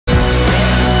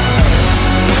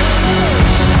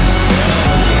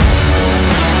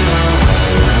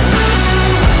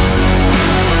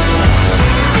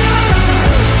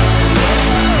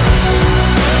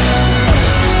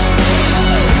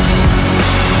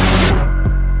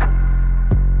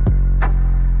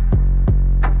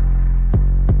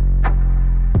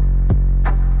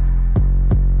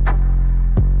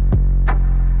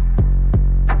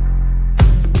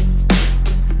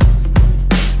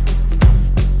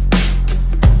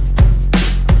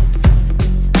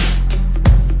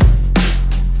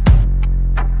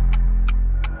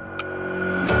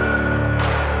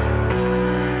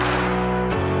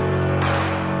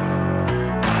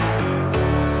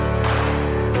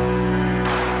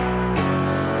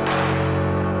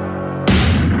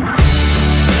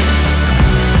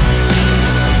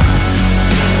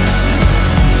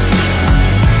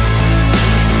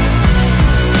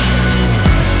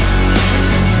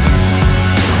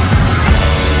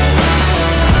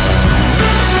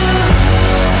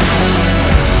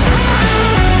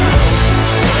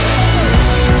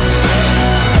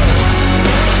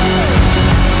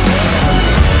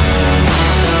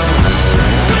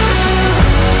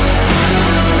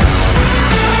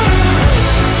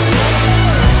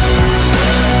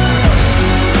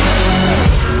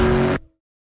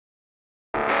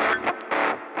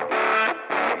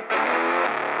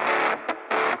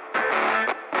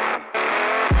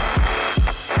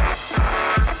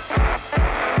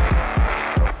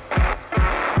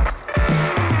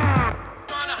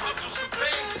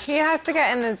has to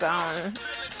get in the zone,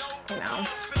 you know.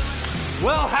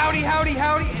 Well, howdy, howdy,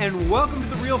 howdy, and welcome to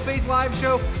the Real Faith Live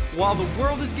Show. While the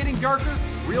world is getting darker,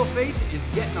 Real Faith is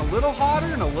getting a little hotter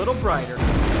and a little brighter.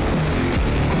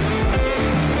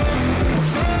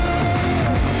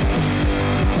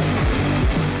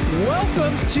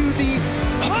 Welcome to the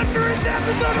 100th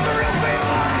episode of the Real Faith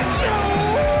Live Show!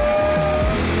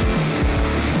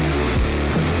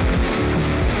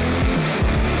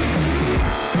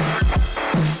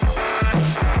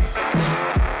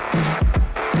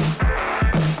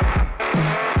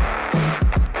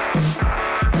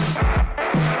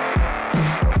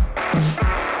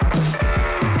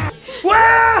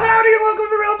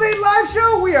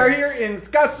 Show. We are here in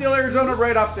Scottsdale, Arizona,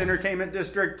 right off the entertainment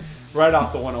district, right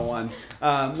off the 101.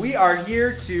 We are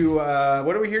here to,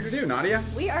 what are we here to do, Nadia?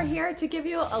 We are here to give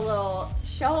you a little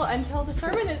show until the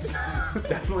sermon is...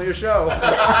 Definitely a show.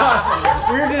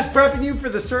 We're just prepping you for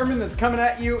the sermon that's coming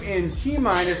at you in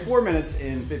T-minus 4 minutes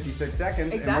and 56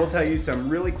 seconds. Exactly. And we'll tell you some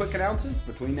really quick announcements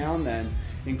between now and then,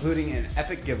 including an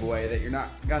epic giveaway that you're not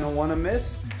going to want to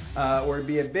miss, or it'd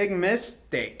be a big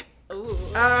mistake.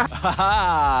 All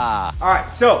right,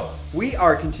 so we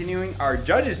are continuing our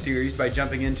Judges series by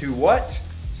jumping into what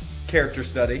character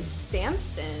study?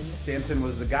 Samson. Samson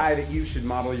was the guy that you should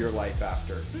model your life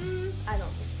after. I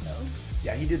don't think so.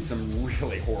 Yeah, he did some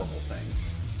really horrible things.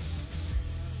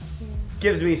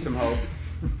 Gives me some hope.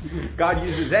 God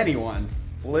uses anyone,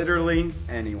 literally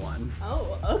anyone.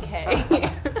 Oh, okay.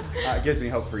 It gives me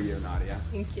hope for you, Nadia.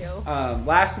 Thank you.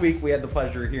 Last week we had the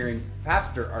pleasure of hearing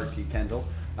Pastor R.T. Kendall.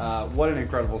 What an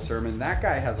incredible sermon. That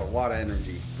guy has a lot of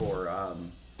energy for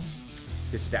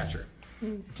his stature.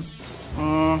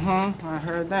 I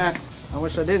heard that. I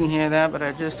wish I didn't hear that, but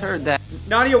I just heard that.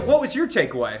 Nadia, what was your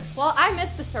takeaway? Well, I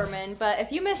missed the sermon, but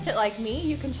if you missed it like me,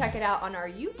 you can check it out on our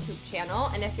YouTube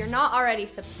channel. And if you're not already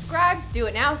subscribed, do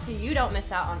it now so you don't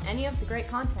miss out on any of the great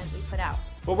content we put out.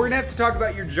 But we're going to have to talk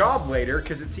about your job later,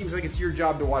 because it seems like it's your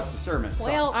job to watch the sermon.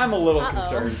 Well, so I'm a little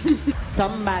concerned.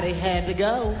 Somebody had to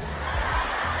go.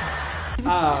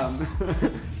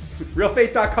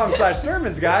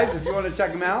 realfaith.com/sermons, guys, if you want to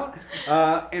check them out.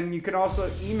 And you can also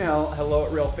email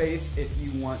hello@realfaith if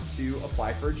you want to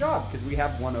apply for a job, because we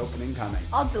have one opening coming.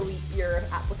 I'll delete your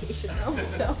application though.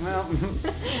 So. Well,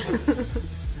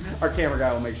 our camera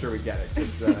guy will make sure we get it,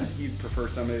 because he'd prefer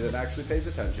somebody that actually pays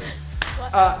attention.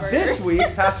 This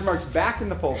week, Pastor Mark's back in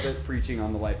the pulpit preaching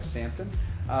on the life of Samson.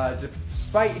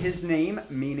 Despite his name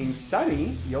meaning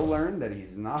sunny, you'll learn that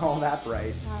he's not all that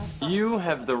bright. You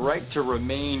have the right to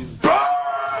remain.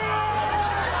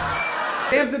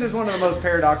 Samson is one of the most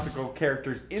paradoxical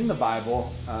characters in the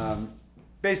Bible.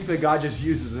 Basically, God just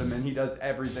uses him, and he does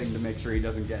everything to make sure he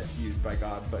doesn't get used by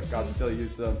God, but God still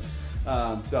uses him.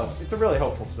 So it's a really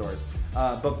hopeful story.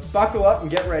 But buckle up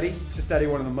and get ready to study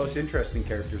one of the most interesting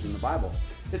characters in the Bible.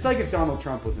 It's like if Donald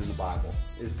Trump was in the Bible,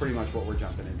 is pretty much what we're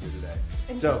jumping into today.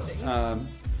 So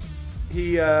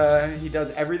he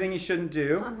does everything he shouldn't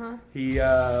do. He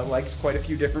likes quite a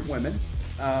few different women,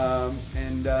 and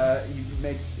he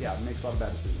makes a lot of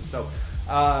bad decisions. So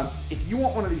if you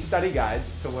want one of these study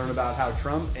guides to learn about how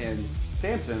Trump and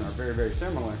Samson are very, very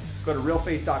similar, go to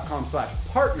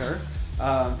realfaith.com/partner.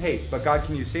 Hey, but God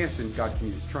can use Samson, God can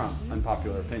use Trump.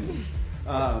 Unpopular opinion.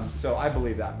 So I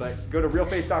believe that. But go to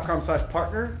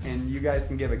realfaith.com/partner and you guys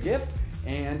can give a gift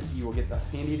and you will get the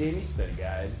handy dandy study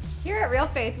guide. Here at Real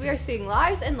Faith, we are seeing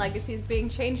lives and legacies being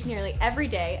changed nearly every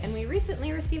day, and we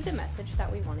recently received a message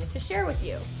that we wanted to share with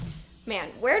you. Man,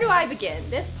 where do I begin?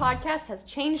 This podcast has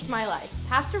changed my life.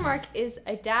 Pastor Mark is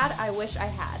a dad I wish I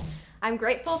had. I'm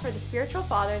grateful for the spiritual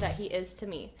father that he is to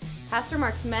me. Pastor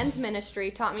Mark's men's ministry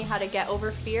taught me how to get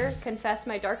over fear, confess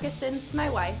my darkest sins to my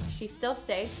wife, she's still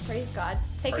saved, praise God,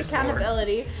 take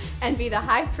accountability, and be the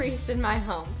high priest in my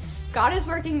home. God is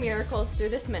working miracles through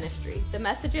this ministry. The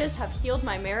messages have healed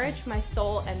my marriage, my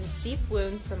soul, and deep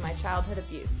wounds from my childhood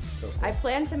abuse. So cool. I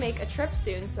plan to make a trip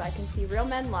soon so I can see real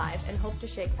men live and hope to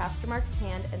shake Pastor Mark's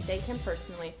hand and thank him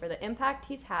personally for the impact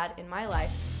he's had in my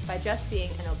life by just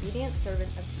being an obedient servant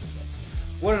of Jesus.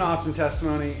 What an awesome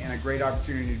testimony and a great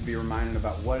opportunity to be reminded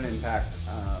about what an impact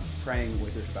praying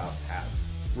with your spouse has.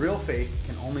 Real faith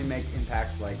can only make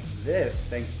impacts like this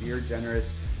thanks to your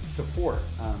generous support.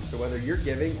 So whether you're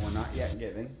giving or not yet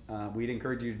giving, we'd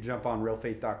encourage you to jump on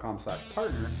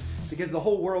realfaith.com/partner because the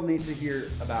whole world needs to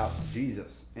hear about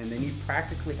Jesus and they need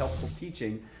practically helpful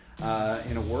teaching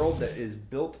in a world that is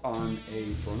built on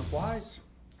a throne of lies.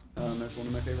 As one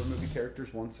of my favorite movie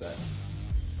characters once said.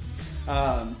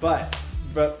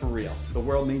 But for real, the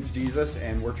world needs Jesus,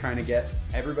 and we're trying to get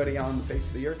everybody on the face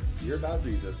of the earth to hear about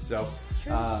Jesus. So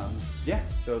true. Yeah,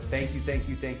 so thank you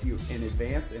in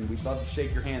advance, and we'd love to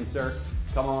shake your hand, sir.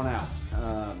 Come on out.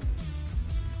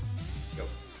 Go.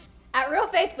 At Real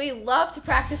Faith, we love to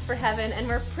practice for heaven, and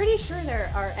we're pretty sure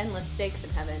there are endless stakes in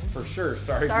heaven. For sure.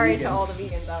 Sorry Sorry vegans. to all the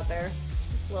vegans out there.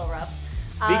 It's a little rough.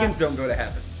 Vegans don't go to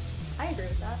heaven. I agree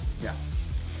with that. Yeah.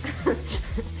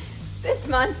 This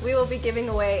month, we will be giving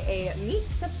away a meat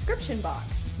subscription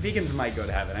box. Vegans might go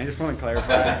to heaven. I just want to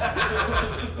clarify.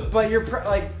 But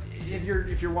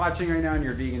if you're watching right now and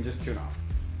you're vegan, just tune off.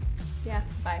 Yeah,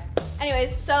 bye.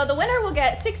 Anyways, so the winner will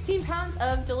get 16 pounds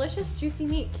of delicious, juicy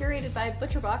meat curated by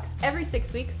ButcherBox every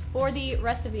 6 weeks for the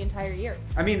rest of the entire year.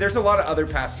 I mean, there's a lot of other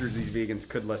pastors these vegans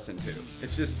could listen to.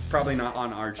 It's just probably not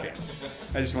on our channel.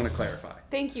 I just want to clarify.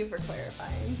 Thank you for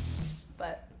clarifying.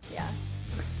 But, yeah.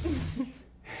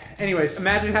 Anyways,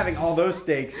 imagine having all those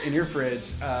steaks in your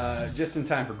fridge just in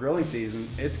time for grilling season.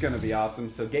 It's going to be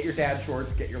awesome. So get your dad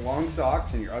shorts, get your long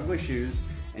socks, and your ugly shoes,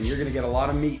 and you're going to get a lot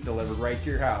of meat delivered right to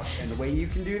your house. And the way you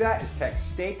can do that is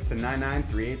text STEAK to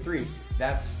 99383.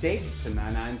 That's STEAK to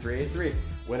 99383.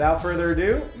 Without further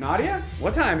ado, Nadia,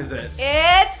 what time is it?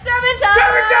 It's sermon time!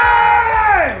 Sermon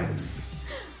time!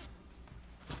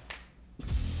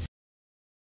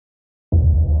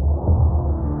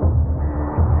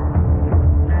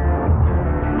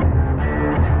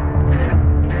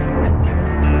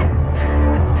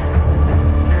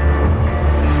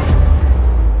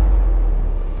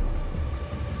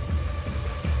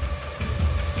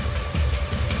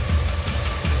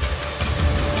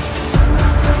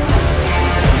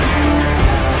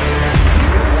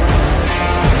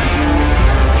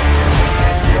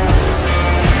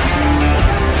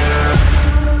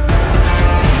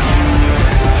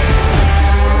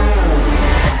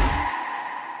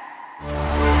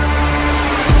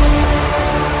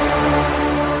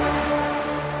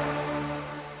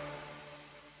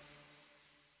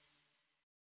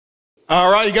 All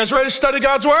right, you guys ready to study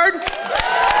God's Word? Amen?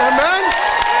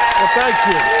 Well, thank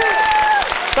you.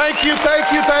 Thank you,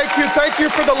 thank you, thank you. Thank you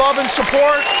for the love and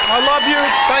support. I love you.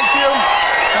 Thank you.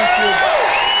 Thank you.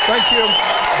 Thank you.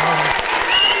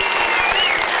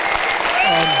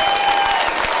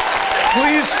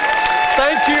 Please,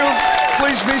 thank you.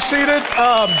 Please be seated.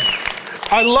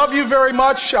 I love you very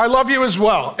much. I love you as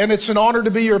well. And it's an honor to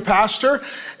be your pastor.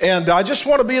 And I just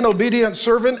want to be an obedient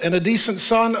servant and a decent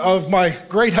son of my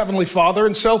great Heavenly Father.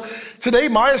 And so today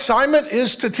my assignment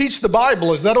is to teach the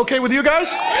Bible. Is that okay with you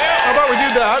guys? How about we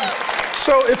do that?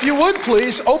 So if you would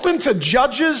please open to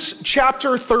Judges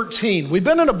chapter 13. We've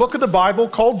been in a book of the Bible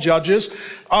called Judges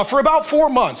for about 4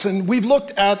 months. And we've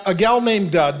looked at a gal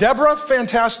named Deborah,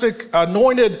 fantastic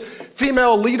anointed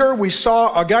female leader. We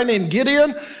saw a guy named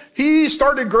Gideon. He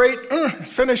started great,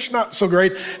 finished not so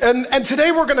great. And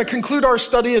today we're going to conclude our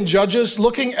study in Judges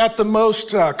looking at the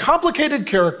most complicated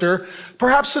character,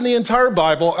 perhaps in the entire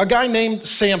Bible, a guy named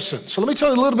Samson. So let me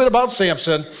tell you a little bit about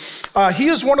Samson. He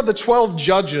is one of the 12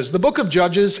 judges. The book of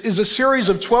Judges is a series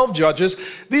of 12 judges.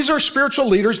 These are spiritual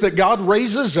leaders that God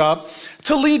raises up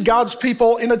to lead God's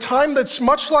people in a time that's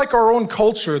much like our own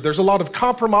culture. There's a lot of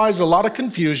compromise, a lot of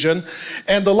confusion,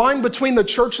 and the line between the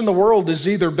church and the world has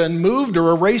either been moved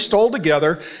or erased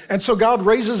altogether. And so God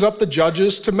raises up the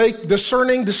judges to make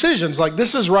discerning decisions like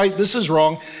this is right, this is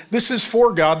wrong, this is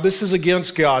for God, this is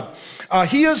against God.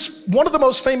 He is one of the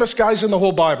most famous guys in the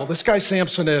whole Bible. This guy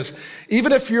Samson is.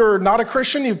 Even if you're not a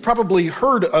Christian, you've probably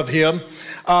heard of him.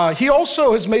 He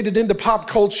also has made it into pop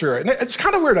culture. And it's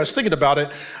kind of weird, I was thinking about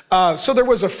it. So there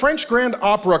was a French grand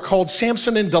opera called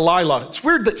Samson and Delilah. It's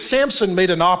weird that Samson made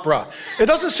an opera. It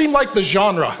doesn't seem like the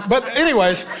genre. But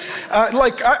anyways,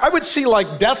 I would see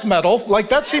like death metal. Like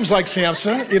that seems like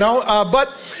Samson, you know.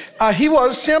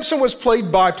 Samson was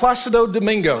played by Placido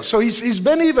Domingo. So he's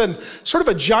been even sort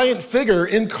of a giant figure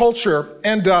in culture.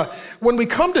 And when we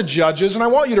come to Judges, and I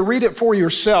want you to read it for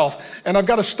yourself, and I've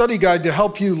got a study guide to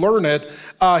help you learn it.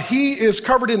 He is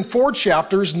covered in 4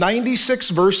 chapters,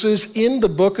 96 verses in the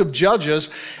book of Judges.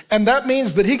 And that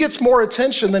means that he gets more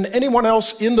attention than anyone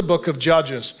else in the book of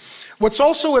Judges. What's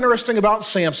also interesting about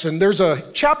Samson, there's a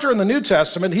chapter in the New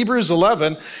Testament, Hebrews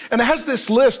 11, and it has this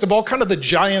list of all kind of the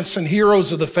giants and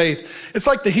heroes of the faith. It's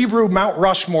like the Hebrew Mount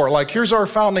Rushmore, like here's our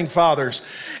founding fathers.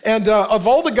 And of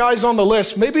all the guys on the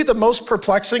list, maybe the most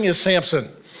perplexing is Samson.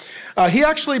 He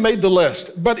actually made the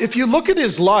list. But if you look at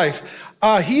his life,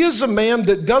 he is a man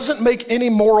that doesn't make any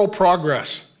moral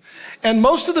progress. And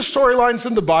most of the storylines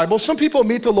in the Bible, some people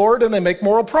meet the Lord and they make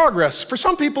moral progress. For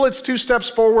some people, it's 2 steps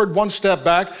forward, 1 step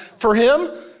back. For him,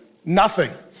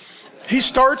 nothing. He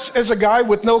starts as a guy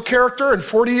with no character, and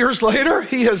 40 years later,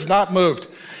 he has not moved.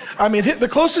 I mean, the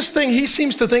closest thing he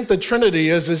seems to think the Trinity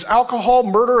is alcohol,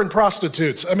 murder, and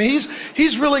prostitutes. I mean,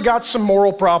 he's really got some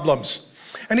moral problems.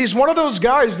 And he's one of those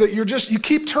guys that you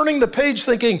keep turning the page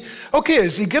thinking, okay,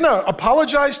 is he going to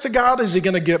apologize to God? Is he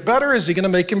going to get better? Is he going to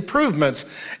make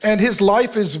improvements? And his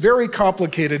life is very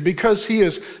complicated because he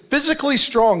is physically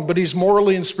strong, but he's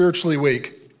morally and spiritually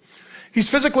weak. He's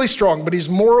physically strong, but he's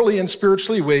morally and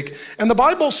spiritually weak. And the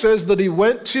Bible says that he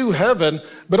went to heaven,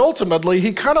 but ultimately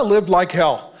he kind of lived like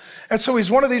hell. And so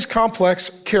he's one of these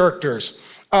complex characters.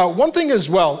 One thing as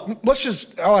well,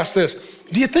 I'll ask this.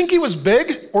 Do you think he was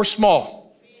big or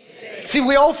small? Big. See,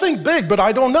 we all think big, but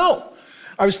I don't know.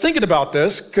 I was thinking about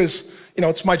this because,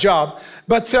 it's my job.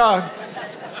 But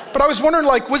I was wondering,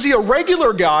 was he a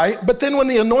regular guy, but then when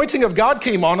the anointing of God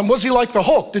came on him, was he like the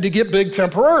Hulk? Did he get big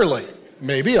temporarily?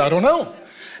 Maybe, I don't know.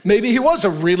 Maybe he was a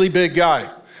really big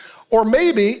guy. Or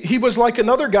maybe he was like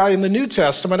another guy in the New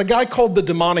Testament, a guy called the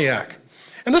demoniac.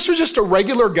 And this was just a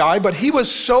regular guy, but he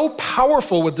was so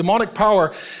powerful with demonic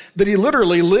power that he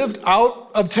literally lived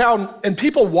out of town and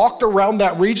people walked around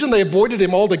that region. They avoided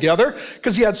him altogether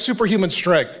because he had superhuman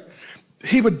strength.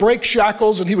 He would break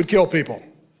shackles and he would kill people.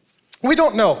 We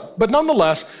don't know, but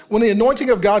nonetheless, when the anointing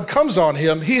of God comes on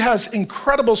him, he has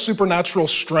incredible supernatural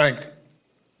strength.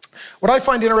 What I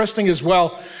find interesting as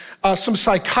well, some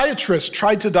psychiatrists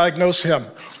tried to diagnose him.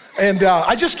 And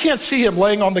I just can't see him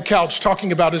laying on the couch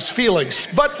talking about his feelings.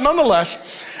 But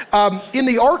nonetheless, in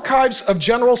the archives of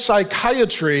general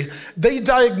psychiatry, they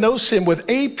diagnose him with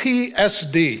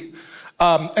APSD,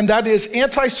 and that is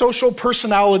antisocial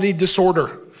personality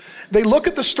disorder. They look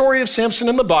at the story of Samson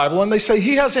in the Bible and they say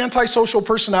he has antisocial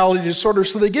personality disorder,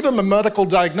 so they give him a medical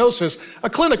diagnosis, a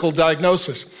clinical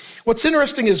diagnosis. What's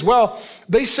interesting as well,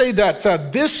 they say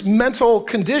that this mental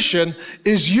condition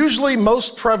is usually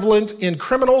most prevalent in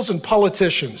criminals and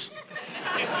politicians.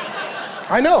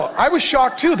 I know, I was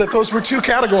shocked too that those were two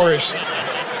categories.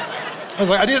 I was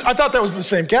like, I thought that was the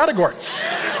same category.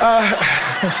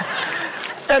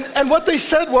 And what they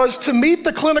said was to meet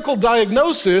the clinical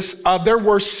diagnosis, there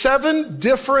were 7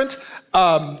 different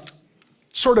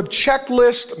sort of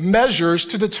checklist measures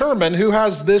to determine who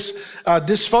has this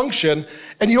dysfunction,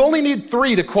 and you only need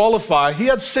 3 to qualify. He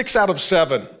had 6 out of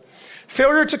 7.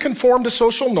 Failure to conform to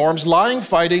social norms, lying,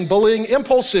 fighting, bullying,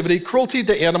 impulsivity, cruelty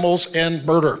to animals, and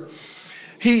murder.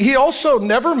 He also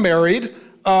never married,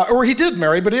 or he did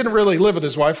marry, but he didn't really live with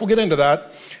his wife. We'll get into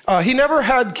that. He never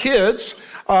had kids.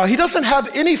 He doesn't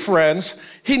have any friends.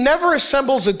 He never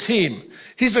assembles a team.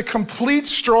 He's a complete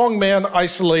strongman,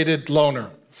 isolated loner.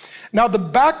 Now, the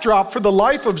backdrop for the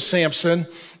life of Samson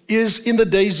is in the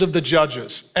days of the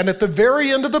judges. And at the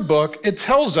very end of the book, it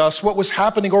tells us what was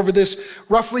happening over this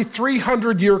roughly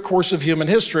 300-year course of human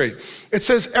history. It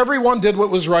says everyone did what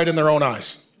was right in their own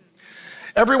eyes.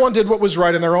 Everyone did what was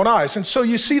right in their own eyes. And so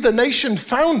you see the nation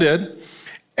founded,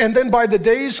 and then by the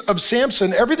days of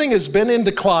Samson, everything has been in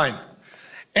decline.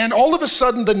 And all of a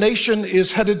sudden, the nation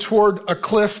is headed toward a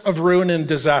cliff of ruin and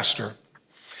disaster.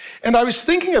 And I was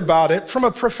thinking about it from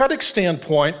a prophetic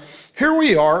standpoint. Here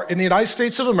we are in the United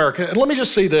States of America, and let me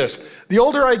just say this. The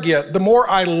older I get, the more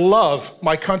I love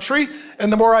my country,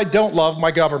 and the more I don't love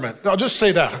my government. I'll just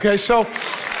say that, okay? So,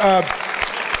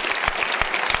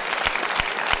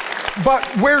 but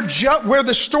where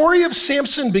the story of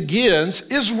Samson begins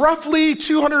is roughly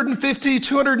 250,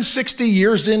 260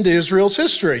 years into Israel's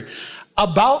history,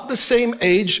 about the same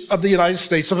age of the United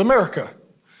States of America.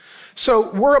 So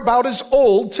we're about as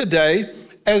old today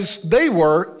as they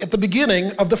were at the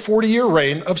beginning of the 40-year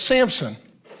reign of Samson.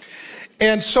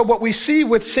 And so what we see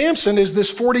with Samson is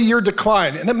this 40-year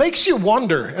decline. And it makes you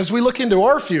wonder, as we look into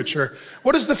our future,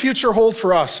 what does the future hold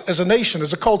for us as a nation,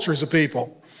 as a culture, as a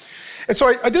people? And so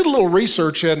I did a little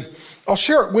research, and I'll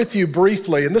share it with you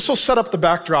briefly, and this will set up the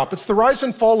backdrop. It's the rise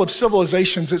and fall of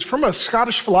civilizations. It's from a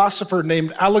Scottish philosopher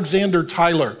named Alexander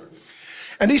Tyler.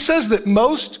 And he says that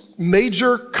most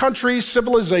major countries,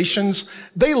 civilizations,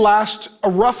 they last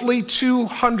roughly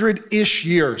 200-ish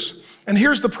years. And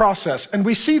here's the process, and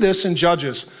we see this in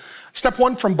Judges. Step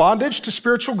 1, from bondage to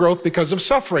spiritual growth because of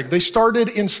suffering. They started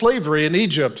in slavery in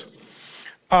Egypt.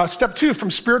 Step 2,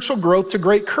 from spiritual growth to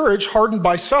great courage, hardened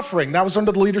by suffering. That was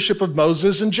under the leadership of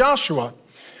Moses and Joshua.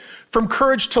 From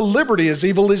courage to liberty as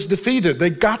evil is defeated. They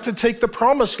got to take the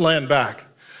promised land back.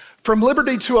 From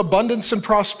liberty to abundance and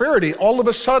prosperity. All of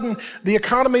a sudden, the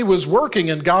economy was working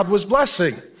and God was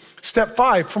blessing. Step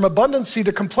 5, from abundancy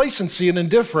to complacency and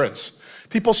indifference.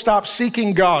 People stopped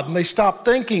seeking God and they stopped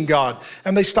thanking God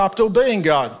and they stopped obeying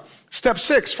God. Step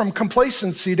 6, from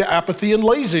complacency to apathy and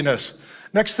laziness.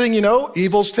 Next thing you know,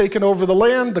 evil's taken over the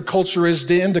land. The culture is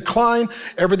in decline.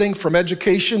 Everything from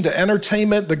education to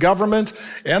entertainment, the government,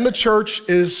 and the church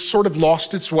is sort of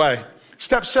lost its way.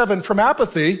 Step 7, from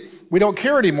apathy, we don't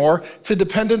care anymore, to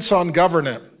dependence on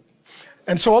government.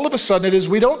 And so all of a sudden it is,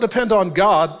 we don't depend on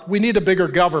God, we need a bigger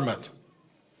government.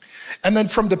 And then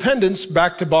from dependence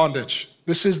back to bondage.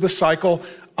 This is the cycle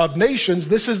of nations.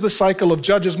 This is the cycle of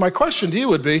judges. My question to you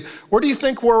would be, where do you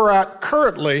think we're at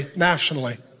currently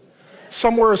nationally?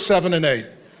 Somewhere 7 and 8.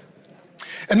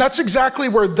 And that's exactly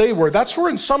where they were. That's where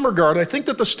in some regard, I think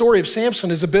that the story of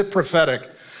Samson is a bit prophetic.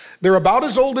 They're about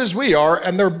as old as we are,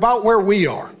 and they're about where we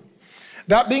are.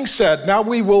 That being said, now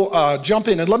we will jump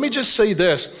in. And let me just say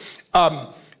this.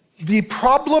 The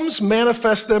problems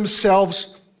manifest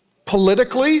themselves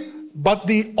politically, but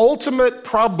the ultimate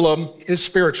problem is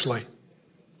spiritually.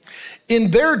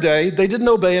 In their day, they didn't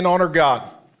obey and honor God.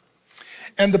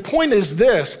 And the point is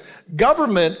this,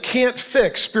 government can't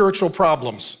fix spiritual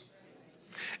problems.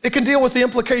 It can deal with the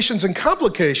implications and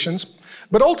complications,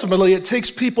 but ultimately it takes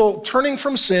people turning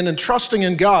from sin and trusting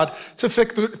in God to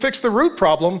fix the root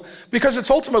problem, because it's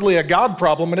ultimately a God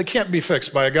problem and it can't be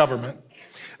fixed by a government.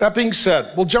 That being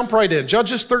said, we'll jump right in.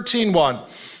 Judges 13:1.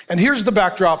 And here's the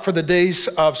backdrop for the days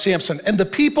of Samson. And the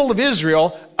people of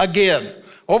Israel, again,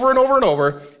 over and over and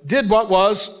over, did what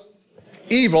was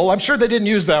evil. I'm sure they didn't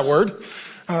use that word.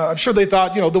 I'm sure they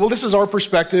thought, well, this is our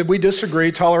perspective. We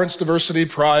disagree, tolerance, diversity,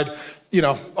 pride,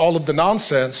 all of the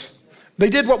nonsense. They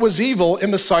did what was evil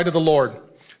in the sight of the Lord.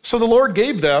 So the Lord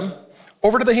gave them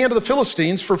over to the hand of the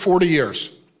Philistines for 40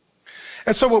 years.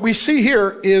 And so what we see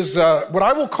here is what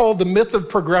I will call the myth of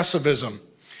progressivism.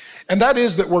 And that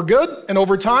is that we're good, and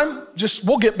over time,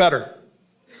 we'll get better.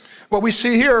 What we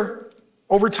see here,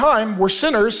 over time, we're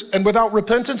sinners, and without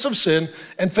repentance of sin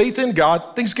and faith in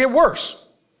God, things get worse.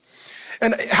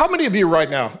 And how many of you right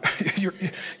now, you're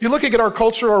looking at our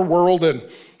culture, our world, and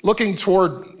looking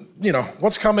toward,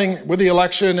 what's coming with the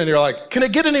election, and you're like, can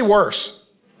it get any worse?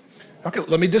 Okay,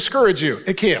 let me discourage you.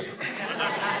 It can.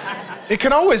 It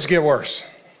can always get worse,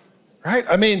 right?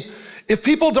 I mean, if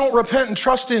people don't repent and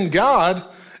trust in God,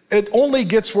 it only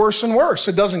gets worse and worse.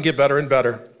 It doesn't get better and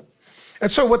better.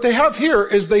 And so what they have here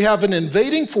is they have an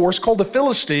invading force called the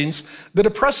Philistines that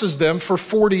oppresses them for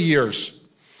 40 years.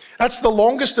 That's the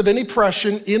longest of any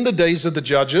oppression in the days of the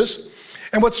judges.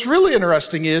 And what's really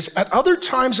interesting is at other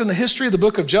times in the history of the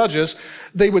book of Judges,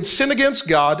 they would sin against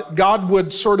God. God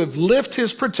would sort of lift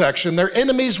his protection. Their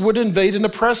enemies would invade and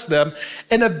oppress them.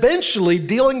 And eventually,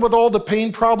 dealing with all the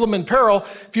pain, problem, and peril,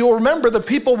 if you'll remember, the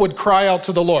people would cry out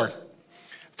to the Lord.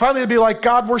 Finally, they'd be like,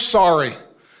 God, we're sorry.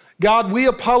 God, we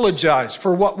apologize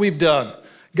for what we've done.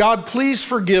 God, please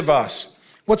forgive us.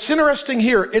 What's interesting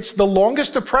here, it's the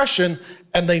longest oppression,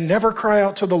 and they never cry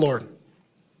out to the Lord.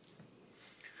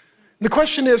 The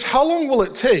question is, how long will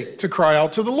it take to cry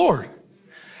out to the Lord?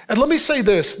 And let me say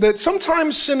this, that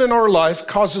sometimes sin in our life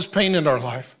causes pain in our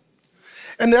life.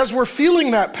 And as we're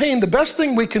feeling that pain, the best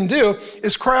thing we can do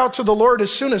is cry out to the Lord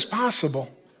as soon as possible.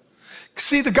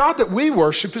 See, the God that we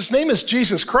worship, his name is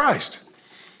Jesus Christ.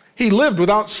 He lived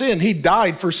without sin. He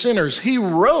died for sinners. He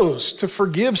rose to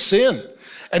forgive sin.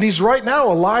 And he's right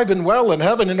now alive and well in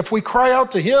heaven. And if we cry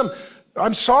out to him,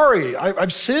 I'm sorry,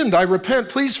 I've sinned, I repent,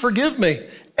 please forgive me.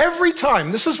 Every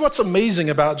time, this is what's amazing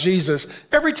about Jesus,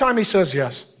 every time he says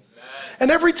yes.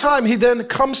 And every time he then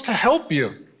comes to help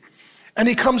you and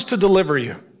he comes to deliver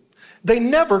you. They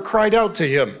never cried out to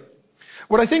him.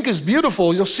 What I think is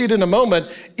beautiful, you'll see it in a moment,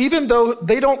 even though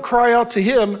they don't cry out to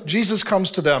him, Jesus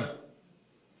comes to them.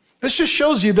 This just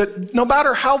shows you that no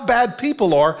matter how bad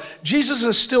people are, Jesus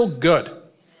is still good.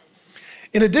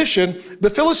 In addition, the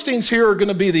Philistines here are going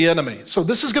to be the enemy. So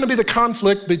this is going to be the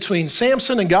conflict between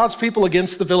Samson and God's people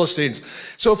against the Philistines.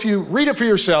 So if you read it for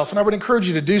yourself, and I would encourage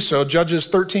you to do so, Judges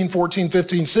 13, 14,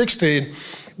 15, 16,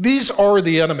 these are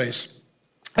the enemies.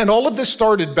 And all of this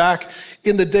started back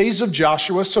in the days of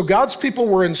Joshua. So God's people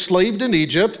were enslaved in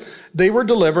Egypt. They were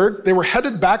delivered. They were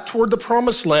headed back toward the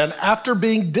promised land after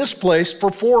being displaced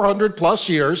for 400 plus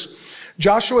years.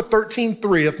 Joshua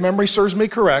 13:3, if memory serves me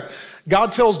correct,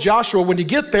 God tells Joshua, when you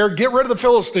get there, get rid of the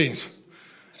Philistines.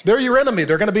 They're your enemy.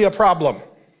 They're going to be a problem.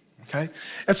 Okay?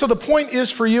 And so the point is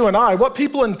for you and I, what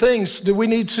people and things do we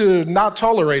need to not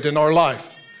tolerate in our life?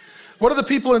 What are the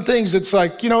people and things it's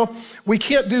like, we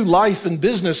can't do life and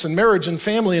business and marriage and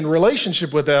family and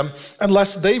relationship with them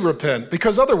unless they repent,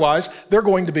 because otherwise they're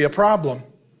going to be a problem.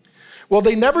 Well,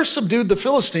 they never subdued the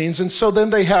Philistines, and so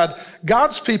then they had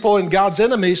God's people and God's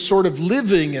enemies sort of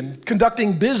living and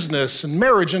conducting business and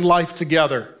marriage and life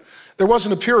together. There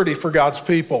wasn't a purity for God's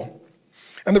people,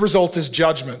 and the result is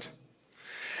judgment.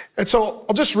 And so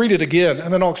I'll just read it again,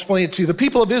 and then I'll explain it to you. The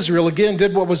people of Israel, again,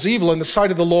 did what was evil in the sight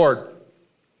of the Lord.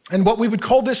 And what we would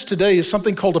call this today is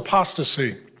something called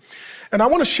apostasy. And I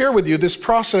want to share with you this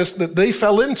process that they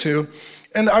fell into,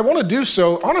 and I want to do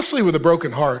so, honestly, with a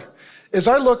broken heart. As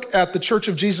I look at the Church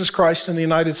of Jesus Christ in the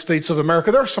United States of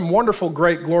America, there are some wonderful,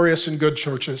 great, glorious, and good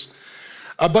churches.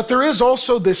 But there is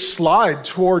also this slide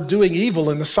toward doing evil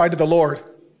in the sight of the Lord.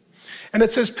 And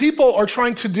it says people are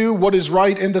trying to do what is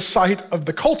right in the sight of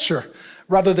the culture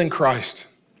rather than Christ.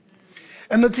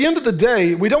 And at the end of the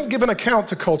day, we don't give an account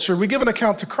to culture, we give an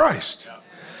account to Christ.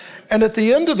 And at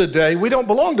the end of the day, we don't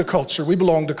belong to culture, we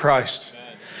belong to Christ.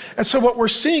 And so what we're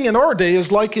seeing in our day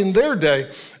is like in their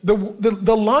day.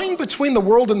 The line between the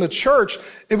world and the church,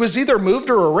 it was either moved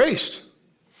or erased.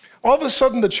 All of a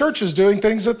sudden, the church is doing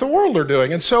things that the world are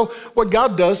doing. And so what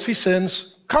God does, he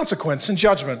sends consequence and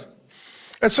judgment.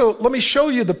 And so let me show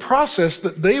you the process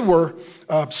that they were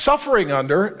suffering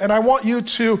under, and I want you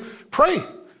to pray.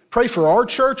 Pray for our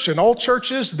church and all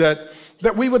churches that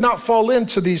we would not fall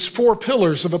into these four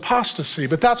pillars of apostasy.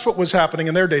 But that's what was happening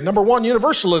in their day. Number one,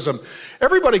 universalism.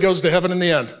 Everybody goes to heaven in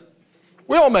the end.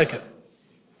 We all make it.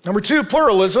 Number two,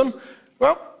 pluralism.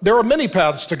 Well, there are many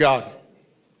paths to God.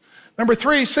 Number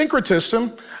three,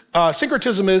 syncretism.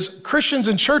 Syncretism is Christians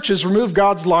and churches remove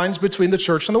God's lines between the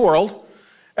church and the world.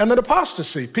 And then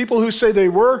apostasy, people who say they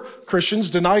were Christians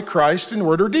deny Christ in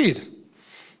word or deed.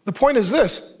 The point is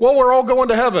this, well, we're all going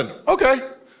to heaven. Okay,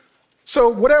 so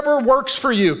whatever works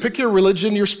for you, pick your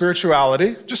religion, your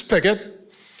spirituality, just pick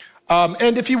it.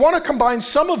 And if you want to combine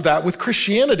some of that with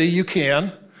Christianity, you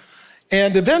can.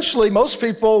 And eventually, most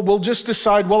people will just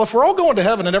decide, well, if we're all going to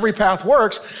heaven and every path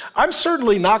works, I'm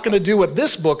certainly not going to do what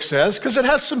this book says because it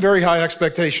has some very high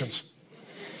expectations.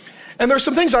 And there's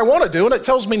some things I want to do, and it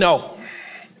tells me no.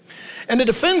 And it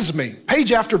offends me,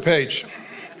 page after page.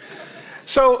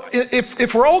 So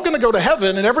if we're all going to go to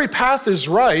heaven and every path is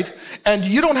right, and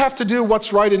you don't have to do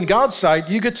what's right in God's sight,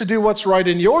 you get to do what's right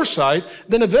in your sight,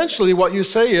 then eventually what you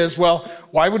say is, well,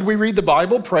 why would we read the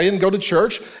Bible, pray, and go to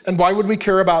church? And why would we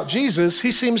care about Jesus?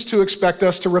 He seems to expect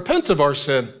us to repent of our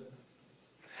sin.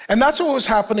 And that's what was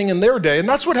happening in their day, and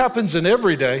that's what happens in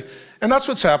every day, and that's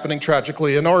what's happening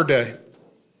tragically in our day.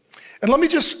 And let me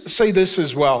just say this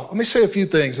as well. Let me say a few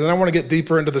things, and then I want to get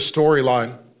deeper into the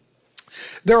storyline.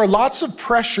 There are lots of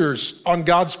pressures on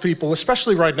God's people,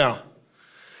 especially right now,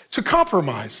 to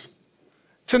compromise,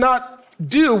 to not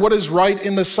do what is right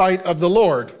in the sight of the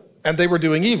Lord. And they were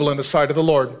doing evil in the sight of the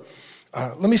Lord.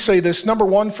 Let me say this. Number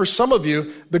one, for some of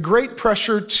you, the great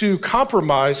pressure to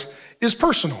compromise is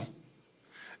personal.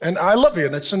 And I love you,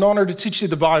 and it's an honor to teach you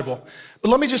the Bible. But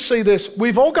let me just say this.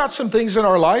 We've all got some things in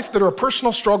our life that are a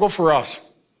personal struggle for us.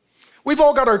 We've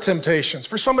all got our temptations.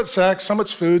 For some it's sex, some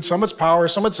it's food, some it's power,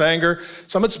 some it's anger,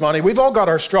 some it's money. We've all got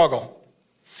our struggle.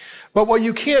 But what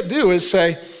you can't do is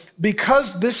say,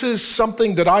 because this is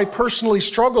something that I personally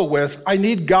struggle with, I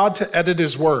need God to edit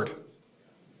his word.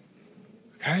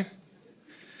 Okay?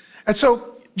 And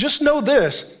so just know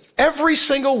this. Every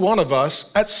single one of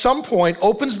us at some point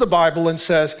opens the Bible and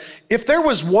says, if there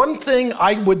was one thing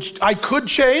I could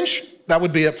change, that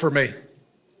would be it for me.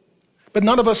 But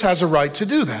none of us has a right to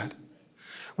do that.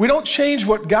 We don't change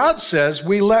what God says.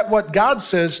 We let what God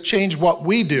says change what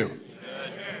we do.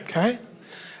 Okay?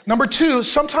 Number two,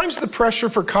 sometimes the pressure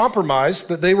for compromise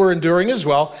that they were enduring as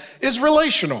well is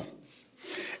relational.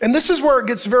 And this is where it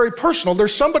gets very personal.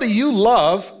 There's somebody you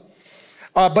love,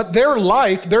 but their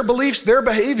life, their beliefs, their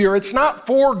behavior, it's not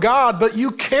for God, but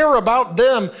you care about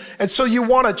them. And so you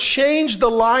want to change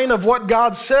the line of what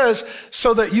God says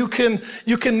so that you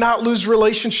can not lose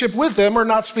relationship with them or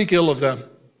not speak ill of them.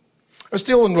 I was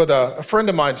dealing with a friend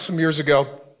of mine some years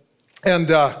ago, and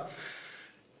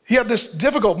he had this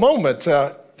difficult moment.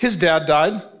 His dad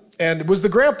died and was the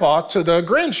grandpa to the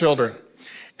grandchildren.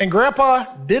 And grandpa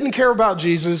didn't care about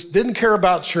Jesus, didn't care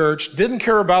about church, didn't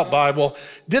care about Bible,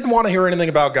 didn't want to hear anything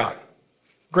about God.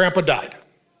 Grandpa died.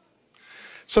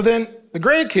 So then the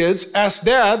grandkids asked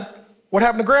Dad, what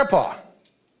happened to Grandpa?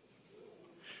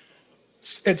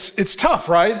 It's tough,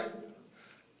 right?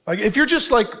 Like if you're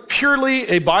just like purely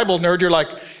a Bible nerd, you're like,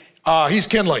 he's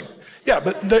kindling. Yeah,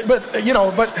 but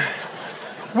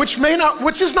which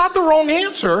is not the wrong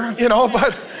answer,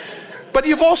 but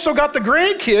you've also got the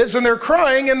grandkids and they're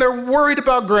crying and they're worried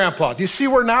about Grandpa. Do you see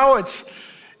where now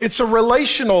it's a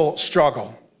relational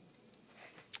struggle?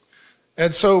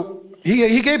 And so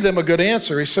he gave them a good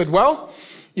answer. He said, well,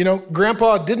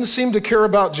 Grandpa didn't seem to care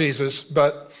about Jesus,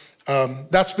 but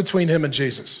that's between him and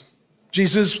Jesus.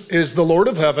 Jesus is the Lord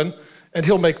of heaven and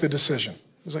he'll make the decision.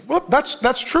 He's like, well,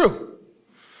 that's true.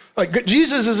 Like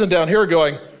Jesus isn't down here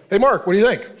going, hey, Mark, what do you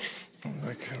think?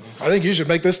 I think you should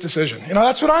make this decision.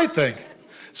 That's what I think.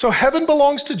 So heaven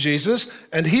belongs to Jesus,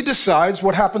 and he decides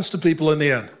what happens to people in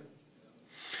the end.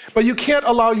 But you can't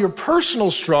allow your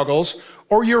personal struggles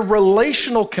or your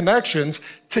relational connections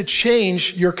to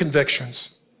change your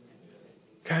convictions.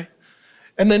 Okay?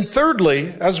 And then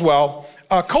thirdly, as well,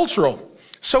 cultural.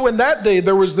 So in that day,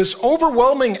 there was this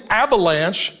overwhelming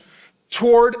avalanche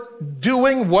toward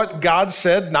doing what God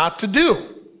said not to do.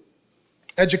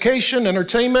 Education,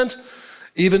 entertainment,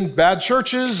 even bad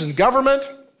churches and government,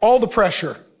 all the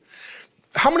pressure.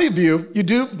 How many of you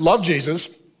do love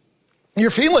Jesus? You're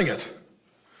feeling it.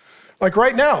 Like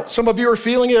right now, some of you are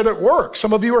feeling it at work.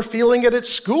 Some of you are feeling it at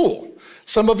school.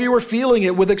 Some of you are feeling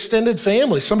it with extended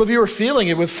family. Some of you are feeling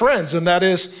it with friends. And that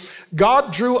is,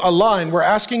 God drew a line. We're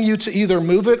asking you to either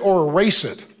move it or erase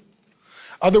it.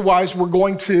 Otherwise, we're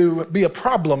going to be a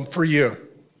problem for you.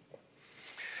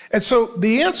 And so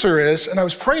the answer is, and I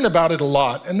was praying about it a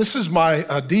lot, and this is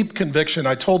my deep conviction.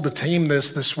 I told the team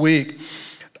this week.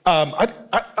 I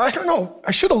don't know.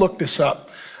 I should have looked this up.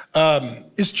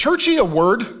 Is churchy a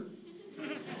word?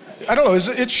 I don't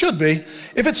know. It should be.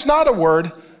 If it's not a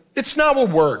word, it's now a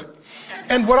word.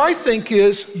 And what I think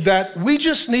is that we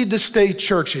just need to stay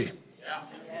churchy.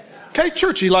 Okay,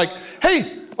 churchy, like,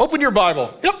 hey, open your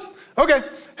Bible. Yep, okay.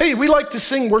 Hey, we like to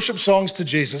sing worship songs to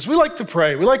Jesus. We like to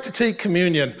pray. We like to take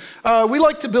communion. We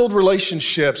like to build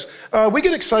relationships. We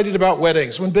get excited about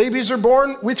weddings. When babies are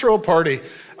born, we throw a party.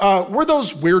 We're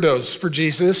those weirdos for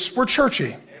Jesus. We're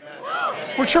churchy.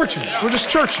 We're churchy. We're just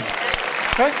churchy.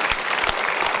 Okay?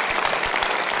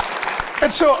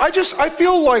 And so I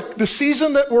feel like the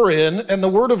season that we're in and the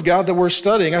Word of God that we're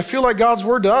studying, I feel like God's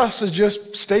word to us is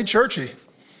just stay churchy.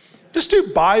 Just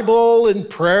do Bible and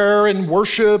prayer and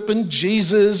worship and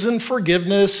Jesus and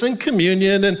forgiveness and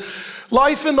communion and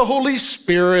life in the Holy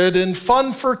Spirit and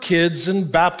fun for kids and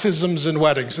baptisms and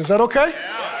weddings. Is that okay?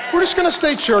 Yeah. We're just going to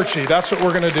stay churchy. That's what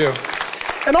we're going to do.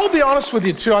 And I'll be honest with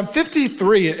you too. I'm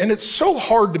 53 and it's so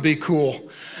hard to be cool.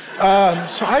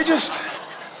 So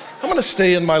I'm going to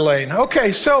stay in my lane.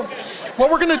 Okay, so what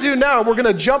we're going to do now, we're going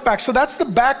to jump back. So that's the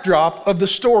backdrop of the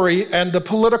story and the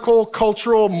political,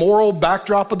 cultural, moral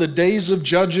backdrop of the days of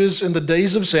Judges and the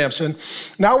days of Samson.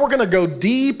 Now we're going to go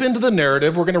deep into the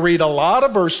narrative. We're going to read a lot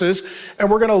of verses,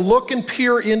 and we're going to look and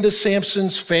peer into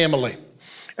Samson's family.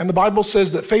 And the Bible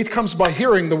says that faith comes by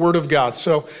hearing the word of God.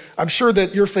 So I'm sure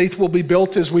that your faith will be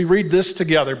built as we read this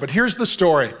together. But here's the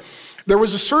story. There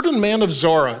was a certain man of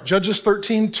Zorah, Judges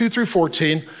 13, 2 through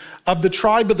 14, of the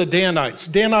tribe of the Danites.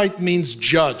 Danite means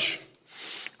judge,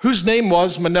 whose name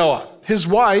was Manoah. His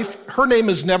wife, her name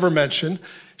is never mentioned.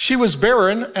 She was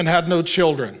barren and had no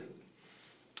children.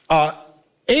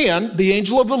 And the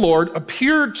angel of the Lord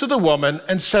appeared to the woman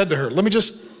and said to her, let me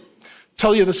just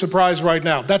tell you the surprise right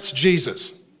now. That's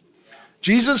Jesus.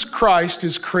 Jesus Christ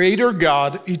is creator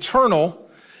God, eternal.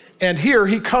 And here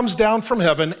he comes down from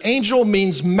heaven. Angel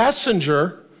means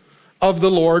messenger of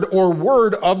the Lord or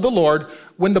word of the Lord.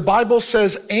 When the Bible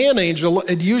says an angel,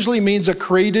 it usually means a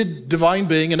created divine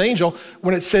being, an angel.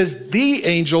 When it says the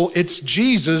angel, it's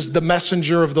Jesus, the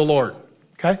messenger of the Lord.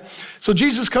 Okay? So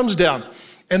Jesus comes down,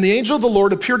 and the angel of the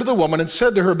Lord appeared to the woman and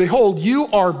said to her, behold, you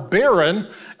are barren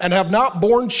and have not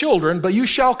borne children, but you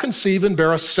shall conceive and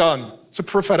bear a son. It's a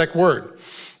prophetic word.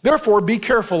 Therefore, be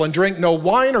careful and drink no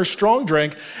wine or strong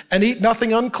drink and eat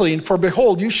nothing unclean, for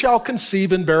behold, you shall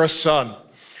conceive and bear a son.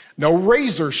 No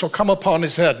razor shall come upon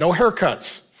his head, no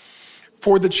haircuts.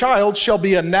 For the child shall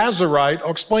be a Nazarite,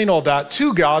 I'll explain all that,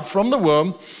 to God from the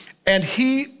womb, and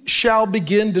he shall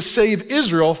begin to save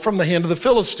Israel from the hand of the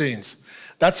Philistines.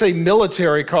 That's a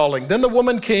military calling. Then the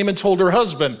woman came and told her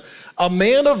husband, a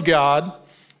man of God,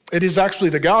 it is actually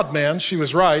the God man, she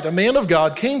was right, a man of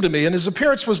God came to me, and his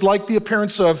appearance was like the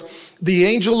appearance of the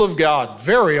angel of God.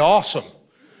 Very awesome.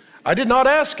 I did not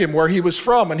ask him where he was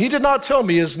from, and he did not tell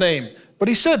me his name. But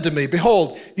he said to me,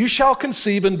 behold, you shall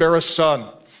conceive and bear a son.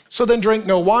 So then drink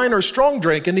no wine or strong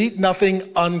drink and eat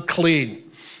nothing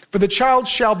unclean. For the child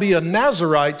shall be a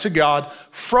Nazarite to God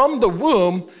from the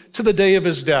womb to the day of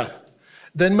his death.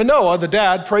 Then Manoah, the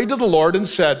dad, prayed to the Lord and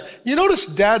said, you notice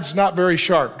dad's not very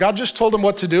sharp. God just told him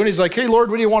what to do. And he's like, hey,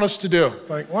 Lord, what do you want us to do? It's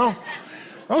like, well,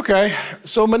 okay.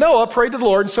 So Manoah prayed to the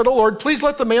Lord and said, oh, Lord, please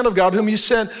let the man of God whom you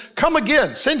sent come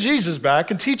again. Send Jesus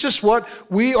back and teach us what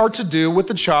we are to do with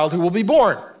the child who will be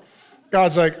born.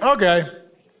 God's like, okay,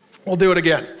 we'll do it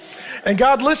again. And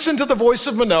God listened to the voice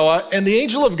of Manoah, and the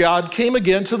angel of God came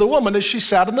again to the woman as she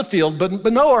sat in the field, but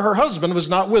Manoah, her husband, was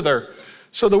not with her.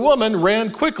 So the woman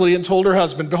ran quickly and told her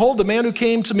husband, behold, the man who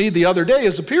came to me the other day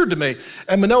has appeared to me.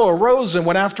 And Manoah arose and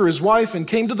went after his wife and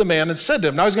came to the man and said to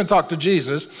him, now he's going to talk to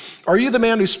Jesus, are you the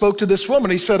man who spoke to this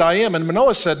woman? He said, I am. And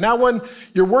Manoah said, now when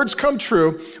your words come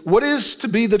true, what is to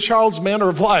be the child's manner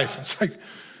of life? It's like,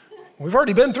 we've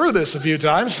already been through this a few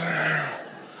times.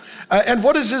 And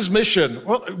what is his mission?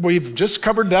 Well, we've just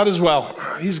covered that as well.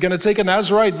 He's going to take a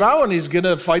Nazirite vow and he's going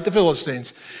to fight the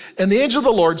Philistines. And the angel of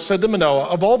the Lord said to Manoah,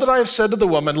 of all that I have said to the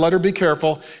woman, let her be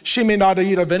careful. She may not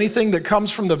eat of anything that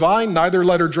comes from the vine, neither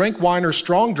let her drink wine or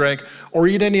strong drink, or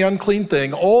eat any unclean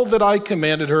thing. All that I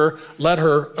commanded her, let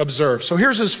her observe. So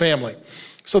here's his family.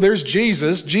 So there's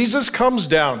Jesus. Jesus comes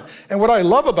down. And what I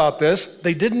love about this,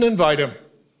 they didn't invite him.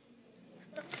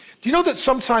 Do you know that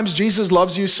sometimes Jesus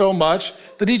loves you so much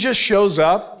that he just shows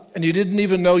up and you didn't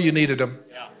even know you needed him?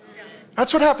 Yeah.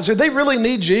 That's what happens. If they really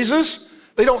need Jesus,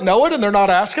 they don't know it and they're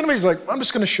not asking him. He's like, I'm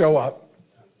just going to show up.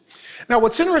 Now,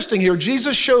 what's interesting here,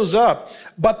 Jesus shows up,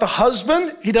 but the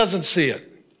husband, he doesn't see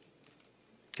it.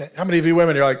 Okay. How many of you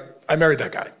women are like, I married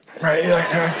that guy? Right? You're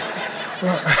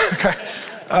like,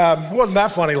 okay. Wasn't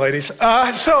that funny, ladies?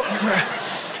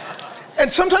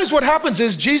 And sometimes what happens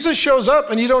is Jesus shows up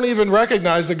and you don't even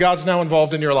recognize that God's now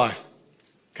involved in your life.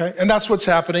 Okay? And that's what's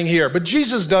happening here. But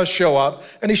Jesus does show up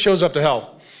and he shows up to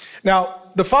help. Now,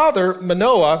 the father,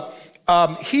 Manoah,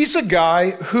 he's a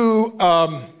guy who,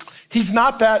 he's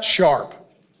not that sharp.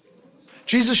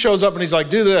 Jesus shows up and he's like,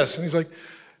 do this. And he's like,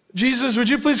 Jesus, would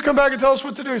you please come back and tell us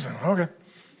what to do? He's like, okay.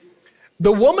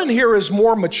 The woman here is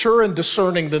more mature and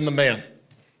discerning than the man.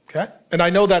 Okay? And I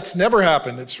know that's never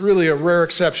happened. It's really a rare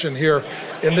exception here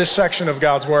in this section of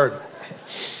God's word.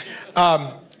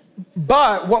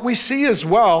 But what we see as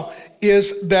well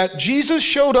is that Jesus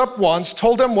showed up once,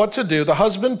 told them what to do. The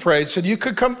husband prayed, said,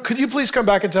 could you please come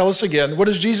back and tell us again? What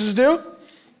does Jesus do?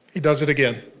 He does it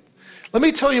again. Let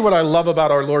me tell you what I love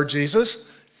about our Lord Jesus.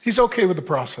 He's okay with the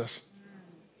process.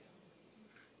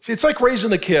 See, it's like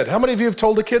raising a kid. How many of you have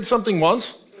told a kid something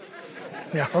once?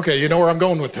 Yeah, okay, you know where I'm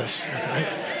going with this.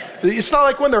 Right? It's not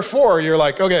like when they're 4, you're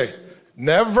like, okay,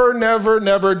 never, never,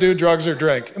 never do drugs or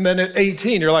drink. And then at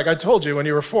 18, you're like, I told you when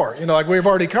you were 4. You know, like we've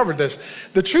already covered this.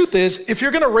 The truth is, if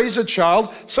you're going to raise a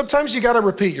child, sometimes you got to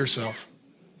repeat yourself.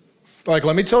 Like,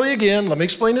 let me tell you again, let me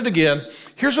explain it again.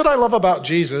 Here's what I love about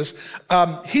Jesus.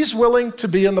 He's willing to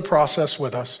be in the process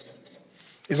with us.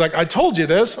 He's like, I told you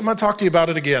this, I'm going to talk to you about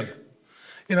it again.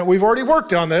 You know, we've already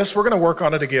worked on this, we're going to work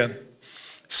on it again.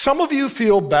 Some of you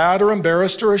feel bad or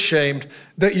embarrassed or ashamed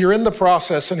that you're in the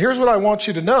process. And here's what I want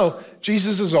you to know.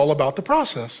 Jesus is all about the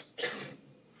process. All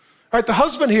right, the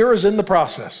husband here is in the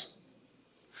process.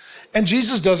 And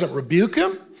Jesus doesn't rebuke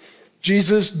him.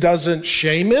 Jesus doesn't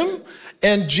shame him.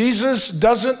 And Jesus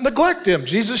doesn't neglect him.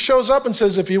 Jesus shows up and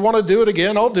says, if you want to do it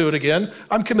again, I'll do it again.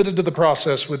 I'm committed to the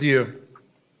process with you.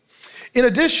 In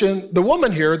addition, the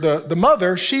woman here, the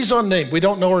mother, she's unnamed. We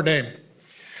don't know her name.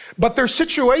 But their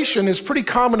situation is pretty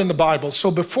common in the Bible. So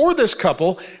before this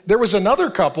couple, there was another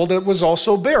couple that was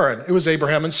also barren. It was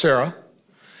Abraham and Sarah.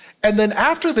 And then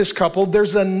after this couple,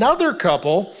 there's another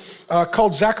couple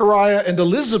called Zechariah and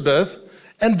Elizabeth,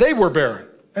 and they were barren.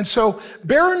 And so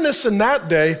barrenness in that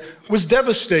day was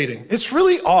devastating. It's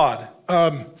really odd.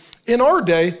 In our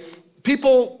day,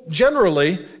 people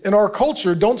generally in our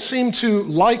culture don't seem to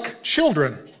like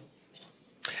children,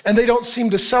 and they don't seem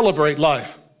to celebrate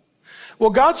life. Well,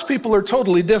 God's people are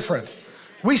totally different.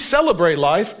 We celebrate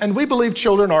life, and we believe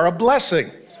children are a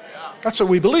blessing. That's what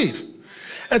we believe.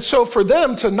 And so for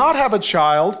them to not have a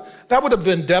child, that would have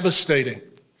been devastating.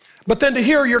 But then to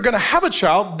hear you're going to have a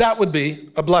child, that would be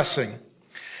a blessing.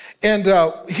 And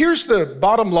here's the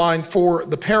bottom line for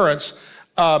the parents.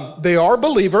 They are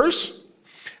believers.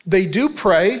 They do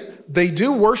pray. They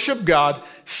do worship God.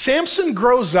 Samson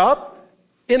grows up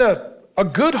in a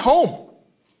good home.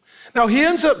 Now, he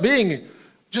ends up being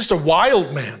just a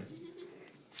wild man.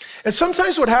 And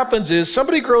sometimes what happens is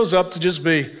somebody grows up to just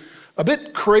be a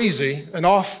bit crazy and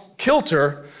off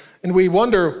kilter, and we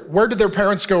wonder, where did their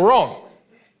parents go wrong?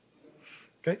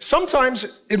 Okay?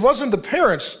 Sometimes it wasn't the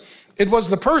parents, it was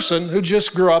the person who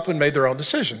just grew up and made their own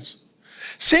decisions.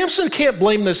 Samson can't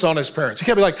blame this on his parents. He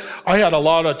can't be like, I had a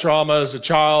lot of trauma as a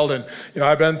child, and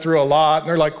I've been through a lot. And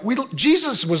they're like,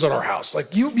 Jesus was at our house.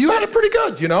 Like, you had it pretty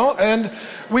good, and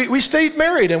we stayed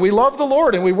married, and we loved the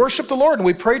Lord, and we worshiped the Lord, and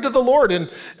we prayed to the Lord,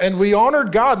 and we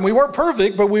honored God, and we weren't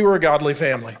perfect, but we were a godly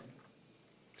family.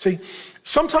 See,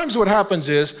 sometimes what happens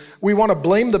is we want to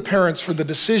blame the parents for the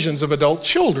decisions of adult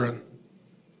children.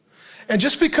 And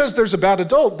just because there's a bad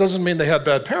adult doesn't mean they had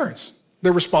bad parents.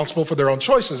 They're responsible for their own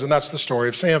choices, and that's the story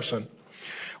of Samson.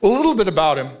 Well, a little bit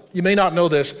about him. You may not know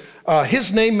this.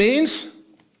 His name means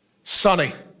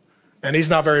sunny. And he's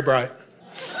not very bright.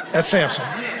 That's Samson.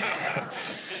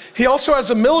 He also has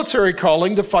a military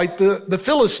calling to fight the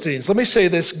Philistines. Let me say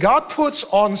this. God puts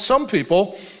on some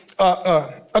people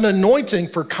an anointing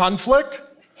for conflict,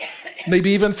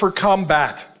 maybe even for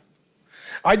combat.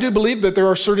 I do believe that there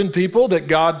are certain people that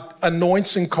God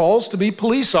anoints and calls to be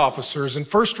police officers and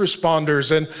first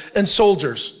responders and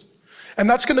soldiers. And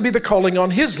that's going to be the calling on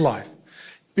his life.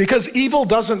 Because evil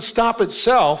doesn't stop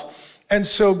itself, and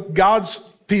so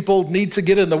God's people need to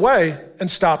get in the way and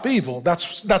stop evil.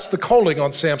 That's the calling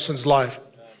on Samson's life.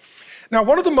 Now,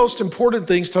 one of the most important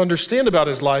things to understand about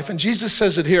his life, and Jesus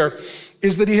says it here,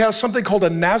 is that he has something called a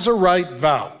Nazirite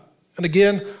vow. And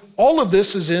again, all of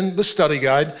this is in the study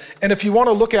guide. And if you want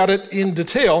to look at it in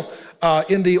detail,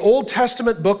 in the Old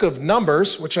Testament book of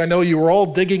Numbers, which I know you were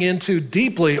all digging into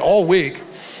deeply all week,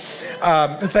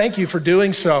 thank you for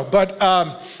doing so.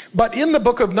 But in the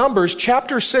book of Numbers,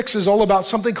 chapter 6 is all about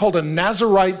something called a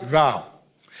Nazirite vow.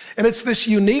 And it's this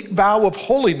unique vow of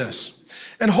holiness.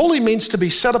 And holy means to be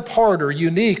set apart or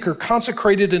unique or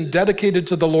consecrated and dedicated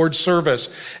to the Lord's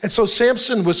service. And so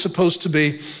Samson was supposed to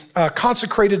be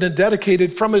consecrated and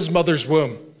dedicated from his mother's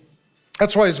womb.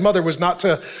 That's why his mother was not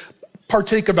to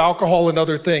partake of alcohol and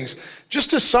other things. Just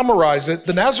to summarize it,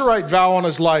 the Nazirite vow on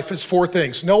his life is 4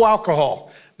 things. No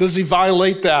alcohol. Does he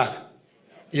violate that?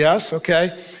 Yes,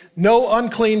 okay. No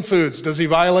unclean foods. Does he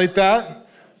violate that?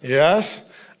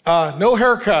 Yes. No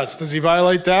haircuts. Does he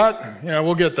violate that? Yeah,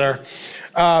 we'll get there.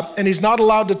 And he's not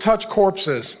allowed to touch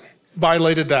corpses.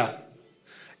 Violated that.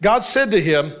 God said to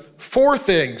him 4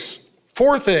 things.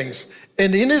 4 things.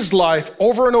 And in his life,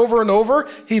 over and over and over,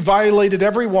 he violated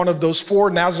every one of those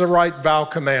 4 Nazirite vow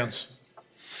commands.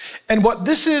 And what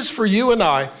this is for you and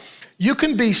I, you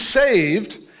can be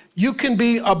saved, you can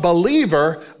be a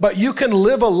believer, but you can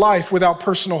live a life without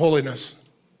personal holiness.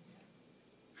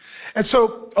 And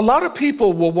so a lot of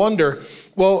people will wonder,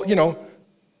 well, you know,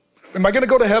 am I going to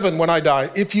go to heaven when I die?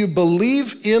 If you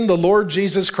believe in the Lord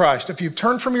Jesus Christ, if you've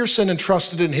turned from your sin and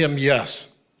trusted in him,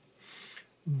 yes.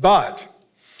 But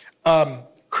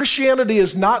Christianity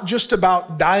is not just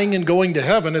about dying and going to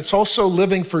heaven. It's also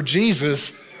living for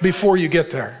Jesus before you get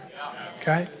there,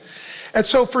 okay? And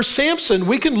so for Samson,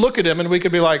 we can look at him and we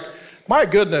can be like, my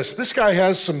goodness, this guy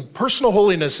has some personal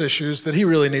holiness issues that he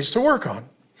really needs to work on.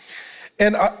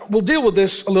 And we'll deal with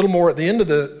this a little more at the end of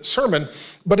the sermon,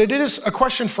 but it is a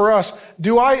question for us.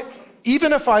 Do I,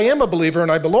 even if I am a believer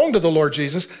and I belong to the Lord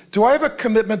Jesus, do I have a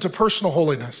commitment to personal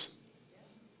holiness?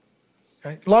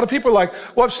 Okay? A lot of people are like,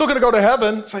 well, I'm still going to go to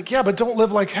heaven. It's like, yeah, but don't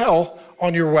live like hell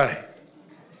on your way.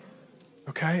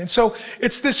 Okay? And so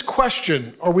it's this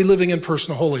question, are we living in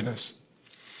personal holiness?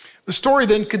 The story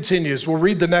then continues. We'll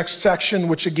read the next section,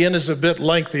 which again is a bit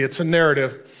lengthy. It's a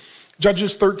narrative.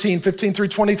 Judges 13, 15 through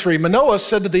 23. Manoah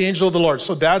said to the angel of the Lord,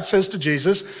 so dad says to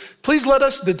Jesus, please let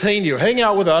us detain you, hang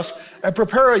out with us, and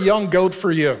prepare a young goat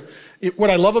for you. What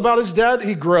I love about his dad,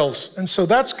 he grills. And so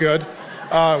that's good.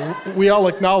 We all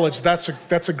acknowledge that's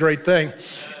a great thing.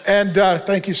 And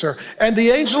thank you, sir. And the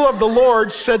angel of the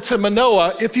Lord said to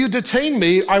Manoah, if you detain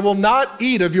me, I will not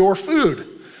eat of your food.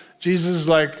 Jesus is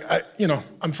like,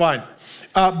 I'm fine.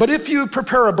 But if you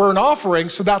prepare a burnt offering,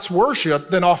 so that's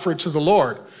worship, then offer it to the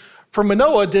Lord. For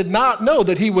Manoah did not know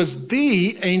that he was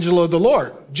the angel of the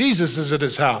Lord. Jesus is at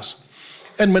his house.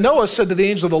 And Manoah said to the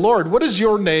angel of the Lord, what is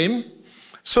your name?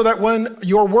 So that when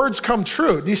your words come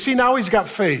true. Do you see now he's got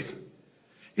faith?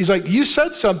 He's like, you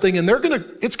said something and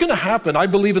it's going to happen. I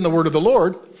believe in the word of the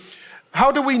Lord.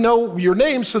 How do we know your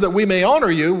name so that we may honor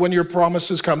you when your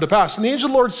promises come to pass? And the angel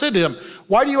of the Lord said to him,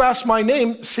 why do you ask my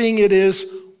name, seeing it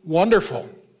is wonderful?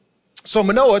 So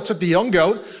Manoah took the young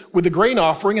goat with the grain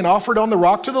offering and offered on the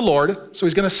rock to the Lord. So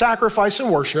he's going to sacrifice and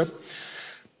worship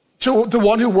to the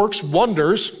one who works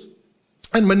wonders.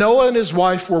 And Manoah and his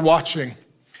wife were watching.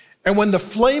 And when the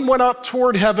flame went up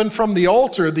toward heaven from the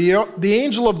altar, the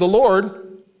angel of the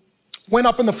Lord went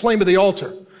up in the flame of the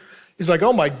altar. He's like,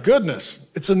 oh my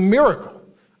goodness, it's a miracle.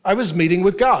 I was meeting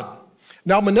with God.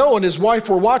 Now Manoah and his wife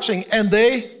were watching and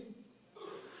they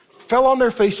fell on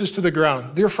their faces to the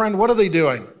ground. Dear friend, what are they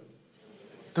doing?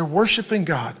 They're worshiping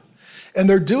God. And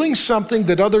they're doing something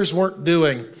that others weren't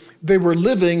doing. They were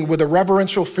living with a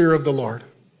reverential fear of the Lord.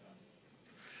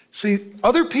 See,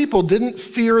 other people didn't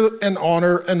fear and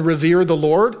honor and revere the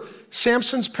Lord.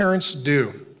 Samson's parents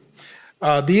do.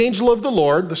 The angel of the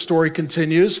Lord, the story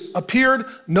continues, appeared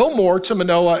no more to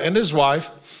Manoah and his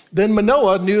wife. Then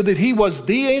Manoah knew that he was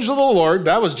the angel of the Lord,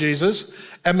 that was Jesus.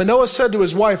 And Manoah said to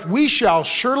his wife, we shall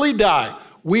surely die.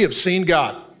 We have seen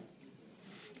God.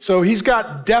 So he's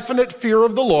got definite fear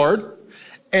of the Lord.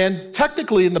 And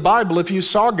technically in the Bible, if you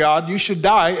saw God, you should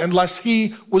die unless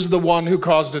he was the one who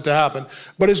caused it to happen.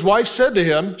 But his wife said to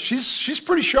him, she's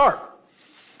pretty sharp.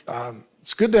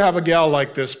 It's good to have a gal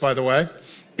like this, by the way.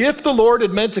 If the Lord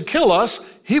had meant to kill us,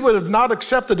 he would have not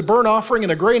accepted a burnt offering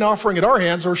and a grain offering at our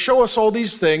hands, or show us all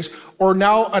these things, or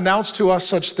now announce to us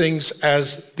such things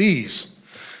as these.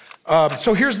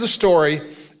 So here's the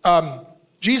story.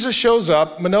 Jesus shows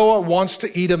up. Manoah wants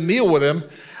to eat a meal with him.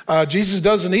 Jesus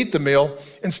doesn't eat the meal.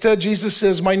 Instead, Jesus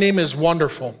says, my name is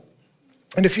Wonderful.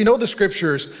 And if you know the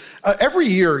scriptures, every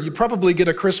year you probably get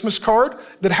a Christmas card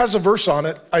that has a verse on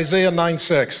it, Isaiah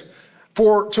 9:6.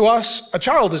 For to us a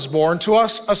child is born, to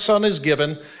us a son is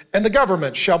given, and the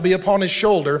government shall be upon his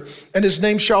shoulder, and his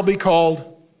name shall be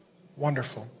called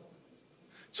Wonderful.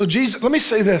 So Jesus, let me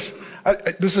say this.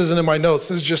 This isn't in my notes.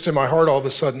 This is just in my heart all of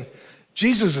a sudden.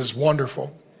 Jesus is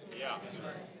wonderful.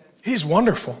 He's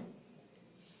wonderful.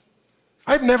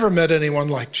 I've never met anyone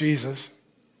like Jesus.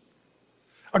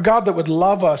 A God that would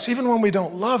love us even when we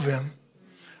don't love him.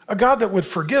 A God that would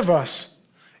forgive us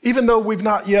even though we've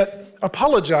not yet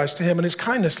apologized to him, and his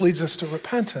kindness leads us to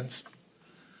repentance.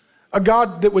 A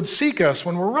God that would seek us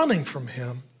when we're running from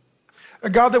him. A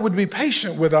God that would be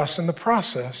patient with us in the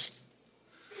process.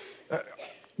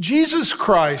 Jesus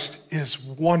Christ is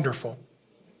wonderful.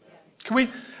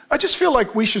 I just feel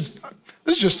like we should,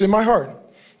 this is just in my heart.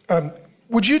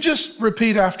 Would you just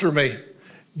repeat after me?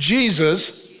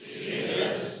 Jesus,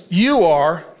 you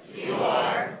are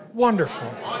wonderful.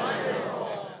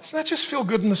 Doesn't that just feel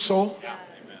good in the soul? Yeah.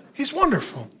 He's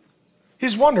wonderful.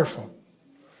 He's wonderful.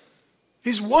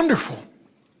 He's wonderful.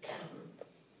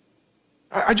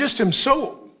 I just am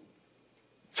so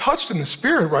touched in the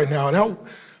spirit right now and how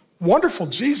wonderful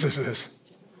Jesus is.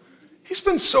 He's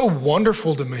been so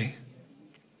wonderful to me.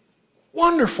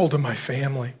 Wonderful to my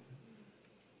family.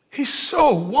 He's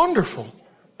so wonderful.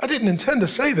 I didn't intend to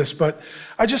say this, but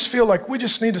I just feel like we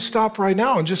just need to stop right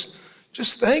now and just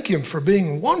thank him for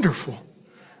being wonderful.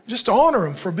 Just honor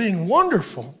him for being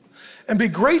wonderful and be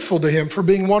grateful to him for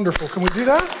being wonderful. Can we do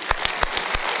that?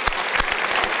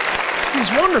 He's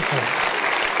wonderful.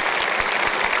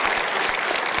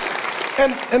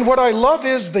 And what I love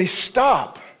is they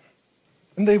stop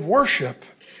and they worship.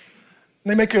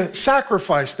 They make a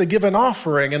sacrifice, they give an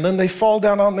offering, and then they fall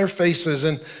down on their faces.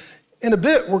 And in a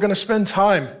bit, we're going to spend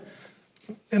time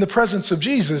in the presence of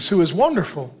Jesus, who is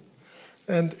wonderful.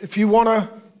 And if you want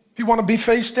to be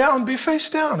face down, be face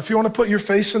down. If you want to put your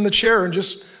face in the chair and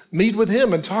just meet with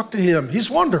him and talk to him, he's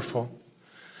wonderful.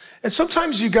 And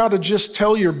sometimes you got to just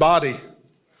tell your body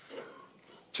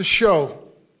to show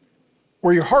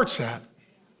where your heart's at.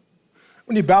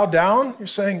 When you bow down, you're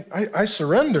saying, I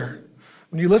surrender.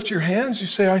 When you lift your hands, you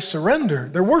say, I surrender.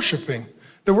 They're worshiping.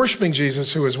 They're worshiping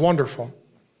Jesus, who is wonderful.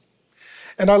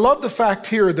 And I love the fact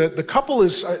here that the couple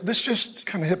is, this just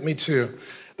kind of hit me too.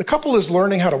 The couple is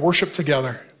learning how to worship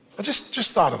together. I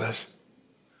just thought of this.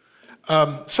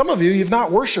 Some of you, you've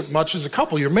not worshiped much as a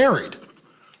couple. You're married.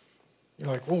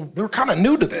 You're like, well, we're kind of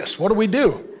new to this. What do we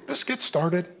do? Just get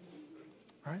started,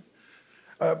 right?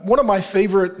 One of my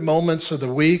favorite moments of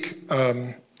the week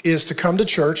is to come to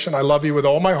church, and I love you with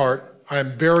all my heart. I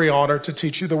am very honored to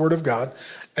teach you the Word of God,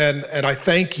 and I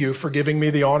thank you for giving me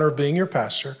the honor of being your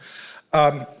pastor.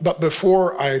 But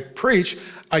before I preach,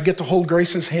 I get to hold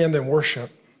Grace's hand in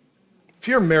worship. If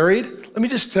you're married, let me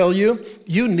just tell you,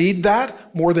 you need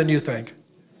that more than you think.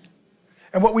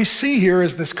 And what we see here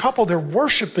is this couple, they're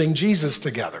worshiping Jesus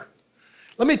together.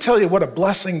 Let me tell you what a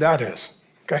blessing that is,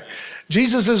 okay?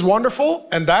 Jesus is wonderful,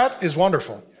 and that is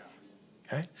wonderful,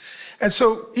 okay? And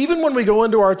so even when we go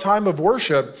into our time of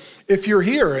worship, if you're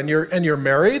here and you're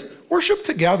married, worship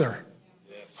together.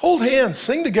 Hold hands,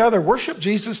 sing together, worship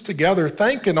Jesus together,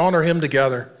 thank and honor him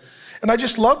together. And I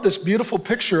just love this beautiful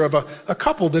picture of a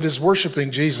couple that is worshiping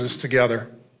Jesus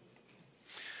together.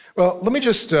 Well, let me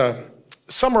just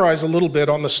summarize a little bit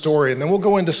on the story, and then we'll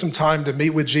go into some time to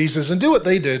meet with Jesus and do what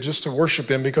they did, just to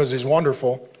worship him because he's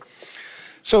wonderful.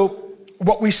 So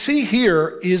what we see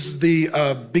here is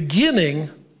the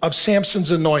beginning of Samson's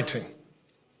anointing.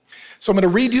 So I'm going to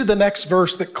read you the next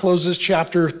verse that closes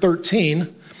chapter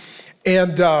 13.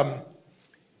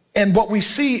 And what we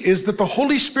see is that the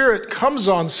Holy Spirit comes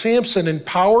on Samson in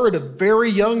power at a very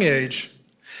young age.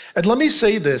 And let me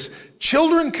say this,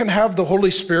 children can have the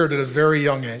Holy Spirit at a very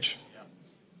young age.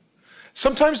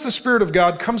 Sometimes the Spirit of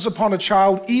God comes upon a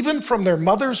child even from their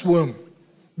mother's womb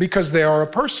because they are a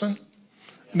person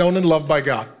known and loved by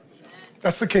God.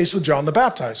 That's the case with John the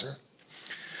Baptizer.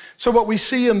 So what we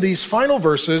see in these final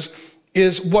verses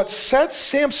is what sets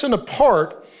Samson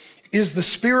apart is the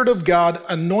Spirit of God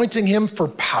anointing him for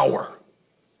power,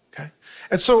 okay?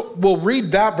 And so we'll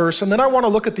read that verse, and then I want to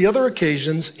look at the other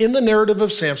occasions in the narrative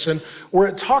of Samson where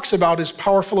it talks about his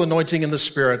powerful anointing in the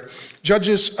Spirit.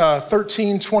 Judges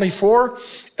 13:24,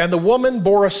 and the woman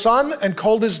bore a son and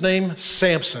called his name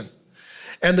Samson.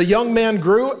 And the young man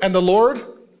grew, and the Lord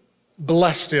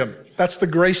blessed him. That's the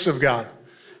grace of God.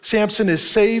 Samson is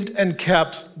saved and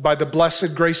kept by the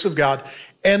blessed grace of God.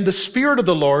 And the Spirit of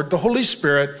the Lord, the Holy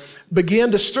Spirit,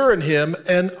 began to stir in him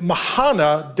and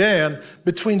Mahana, Dan,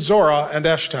 between Zorah and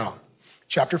Eshtaol.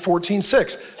 Chapter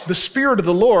 14:6, the Spirit of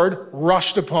the Lord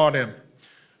rushed upon him.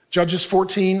 Judges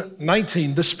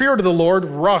 14:19, the Spirit of the Lord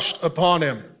rushed upon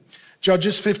him.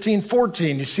 Judges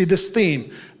 15:14, you see this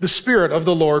theme, the Spirit of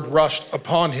the Lord rushed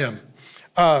upon him.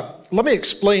 Let me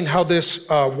explain how this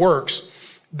works,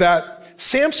 that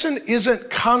Samson isn't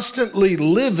constantly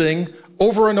living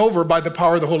over and over by the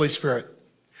power of the Holy Spirit.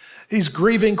 He's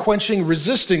grieving, quenching,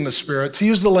 resisting the Spirit, to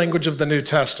use the language of the New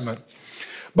Testament.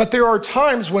 But there are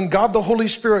times when God the Holy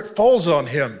Spirit falls on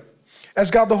him,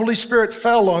 as God the Holy Spirit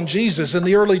fell on Jesus in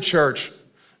the early church.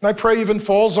 And I pray even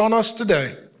falls on us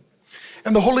today.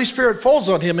 And the Holy Spirit falls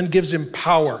on him and gives him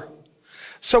power.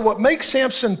 So what makes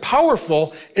Samson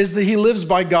powerful is that he lives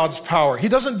by God's power. He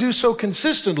doesn't do so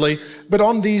consistently, but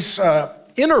on these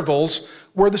intervals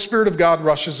where the Spirit of God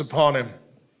rushes upon him.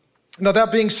 Now,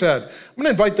 that being said, I'm going to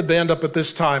invite the band up at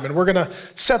this time, and we're going to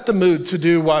set the mood to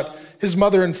do what his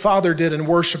mother and father did in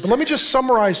worship. But let me just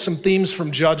summarize some themes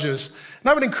from Judges. And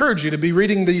I would encourage you to be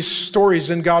reading these stories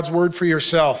in God's Word for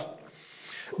yourself.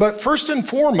 But first and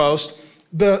foremost,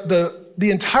 the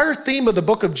entire theme of the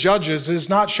book of Judges is,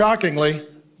 not shockingly,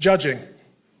 judging.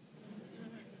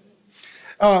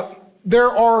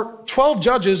 There are 12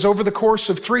 judges over the course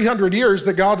of 300 years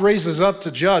that God raises up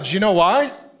to judge. You know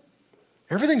why?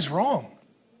 Everything's wrong.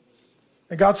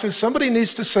 And God says somebody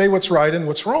needs to say what's right and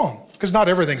what's wrong, because not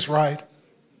everything's right.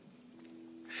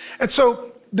 And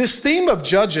so this theme of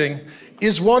judging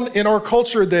is one in our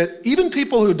culture that even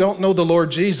people who don't know the Lord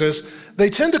Jesus, they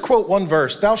tend to quote one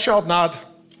verse, thou shalt not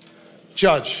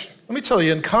judge. Let me tell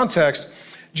you, in context,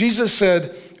 Jesus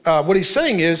said, what he's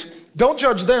saying is, don't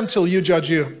judge them till you judge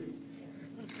you.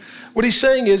 What he's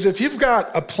saying is, if you've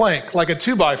got a plank, like a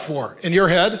 2x4 in your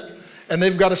head, and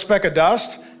they've got a speck of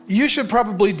dust, you should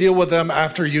probably deal with them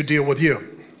after you deal with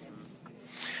you.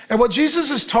 And what Jesus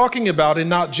is talking about in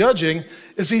not judging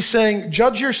is he's saying,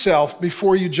 judge yourself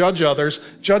before you judge others,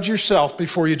 judge yourself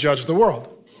before you judge the world.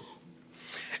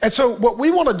 And so what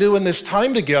we want to do in this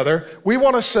time together, we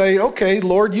want to say, okay,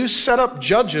 Lord, you set up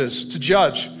judges to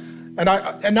judge.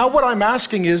 And now what I'm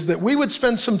asking is that we would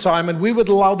spend some time and we would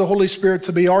allow the Holy Spirit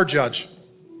to be our judge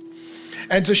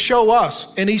and to show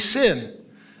us any sin,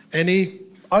 any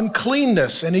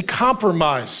uncleanness, any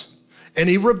compromise,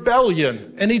 any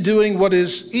rebellion, any doing what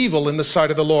is evil in the sight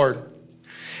of the Lord.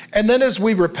 And then as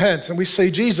we repent and we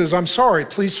say, Jesus, I'm sorry,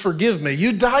 please forgive me.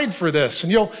 You died for this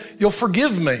and you'll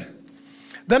forgive me.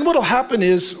 Then what'll happen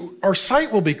is our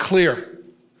sight will be clear.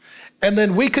 And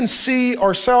then we can see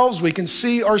ourselves, we can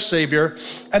see our Savior,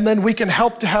 and then we can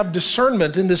help to have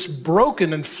discernment in this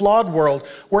broken and flawed world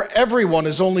where everyone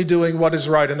is only doing what is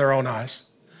right in their own eyes.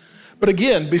 But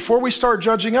again, before we start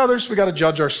judging others, we got to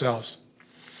judge ourselves.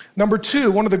 Number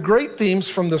two, one of the great themes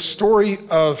from the story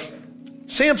of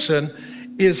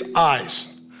Samson is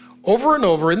eyes. Over and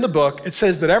over in the book, it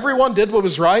says that everyone did what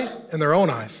was right in their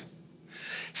own eyes.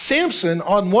 Samson,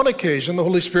 on one occasion, the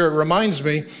Holy Spirit reminds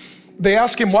me, they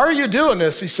asked him, why are you doing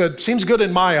this? He said, seems good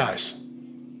in my eyes.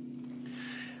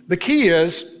 The key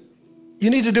is,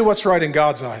 you need to do what's right in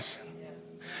God's eyes.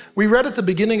 We read at the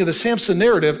beginning of the Samson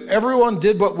narrative, everyone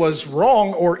did what was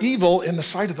wrong or evil in the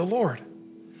sight of the Lord.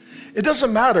 It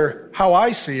doesn't matter how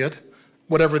I see it,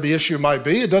 whatever the issue might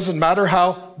be. It doesn't matter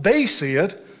how they see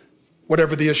it,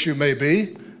 whatever the issue may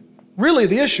be. Really,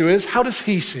 the issue is, how does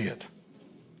he see it?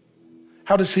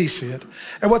 How does he see it?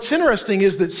 And what's interesting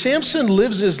is that Samson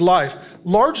lives his life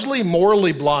largely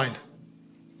morally blind.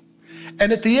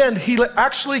 And at the end, he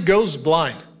actually goes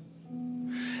blind.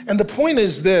 And the point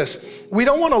is this, we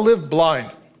don't want to live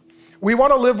blind. We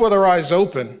want to live with our eyes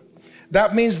open.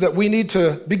 That means that we need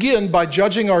to begin by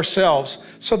judging ourselves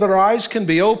so that our eyes can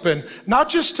be open, not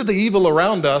just to the evil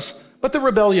around us, but the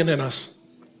rebellion in us.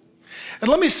 And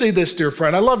let me say this, dear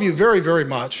friend, I love you very, very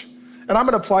much. And I'm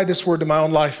going to apply this word to my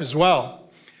own life as well.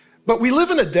 But we live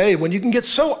in a day when you can get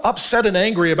so upset and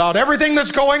angry about everything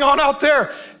that's going on out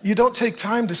there, you don't take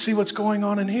time to see what's going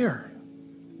on in here.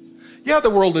 Yeah, the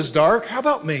world is dark. How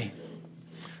about me?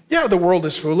 Yeah, the world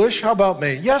is foolish. How about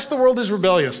me? Yes, the world is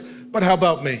rebellious. But how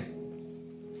about me?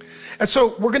 And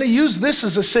so we're going to use this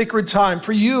as a sacred time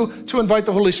for you to invite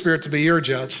the Holy Spirit to be your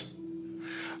judge.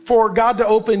 for God to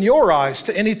open your eyes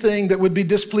to anything that would be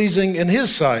displeasing in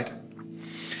his sight.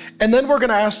 And then we're going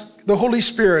to ask the Holy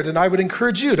Spirit, and I would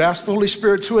encourage you to ask the Holy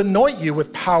Spirit to anoint you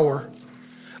with power,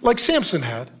 like Samson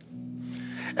had.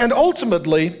 And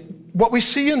ultimately, what we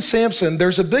see in Samson,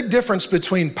 there's a big difference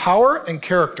between power and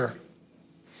character.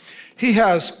 He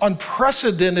has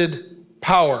unprecedented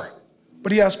power,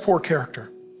 but he has poor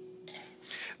character.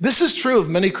 This is true of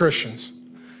many Christians.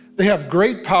 They have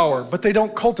great power, but they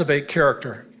don't cultivate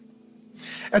character.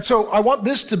 And so I want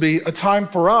this to be a time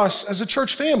for us as a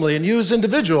church family and you as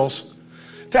individuals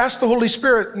to ask the Holy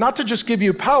Spirit not to just give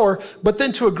you power, but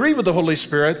then to agree with the Holy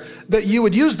Spirit that you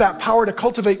would use that power to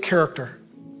cultivate character.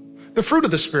 The fruit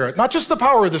of the Spirit, not just the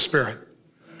power of the Spirit.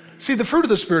 See, the fruit of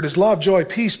the Spirit is love, joy,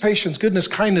 peace, patience, goodness,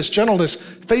 kindness, gentleness,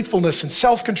 faithfulness, and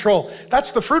self-control.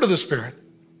 That's the fruit of the Spirit.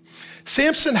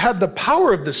 Samson had the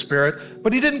power of the Spirit,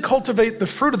 but he didn't cultivate the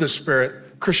fruit of the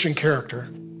Spirit, Christian character.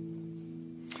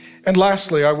 And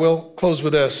lastly, I will close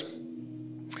with this.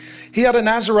 He had a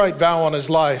Nazirite vow on his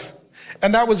life,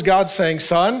 and that was God saying,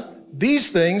 son,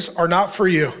 these things are not for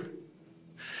you.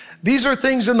 These are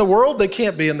things in the world, they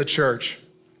can't be in the church.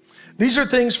 These are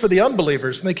things for the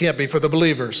unbelievers, and they can't be for the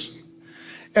believers.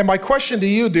 And my question to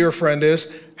you, dear friend,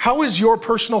 is how is your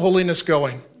personal holiness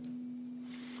going?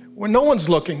 When no one's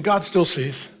looking, God still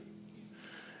sees.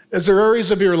 Is there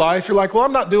areas of your life you're like, well,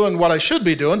 I'm not doing what I should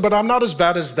be doing, but I'm not as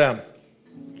bad as them?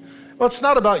 Well, it's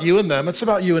not about you and them, it's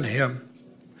about you and him.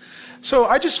 So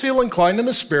I just feel inclined in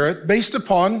the Spirit, based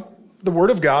upon the Word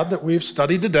of God that we've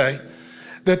studied today,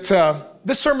 that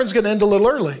this sermon's going to end a little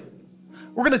early.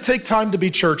 We're going to take time to be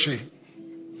churchy.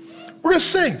 We're going to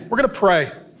sing. We're going to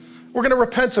pray. We're going to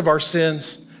repent of our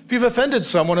sins. If you've offended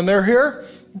someone and they're here,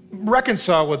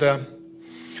 reconcile with them.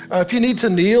 If you need to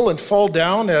kneel and fall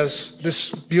down as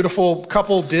this beautiful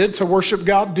couple did to worship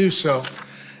God, do so.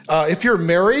 If you're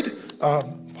married,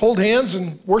 hold hands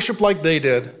and worship like they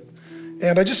did.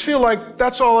 And I just feel like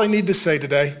that's all I need to say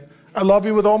today. I love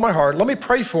you with all my heart. Let me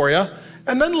pray for you.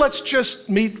 And then let's just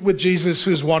meet with Jesus,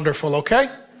 who's wonderful, okay?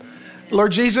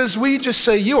 Lord Jesus, we just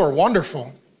say you are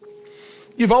wonderful.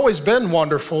 You've always been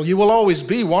wonderful. You will always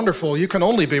be wonderful. You can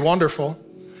only be wonderful.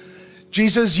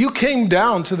 Jesus, you came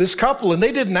down to this couple and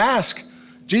they didn't ask.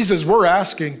 Jesus, we're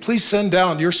asking, please send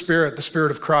down your Spirit, the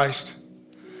Spirit of Christ.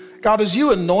 God, as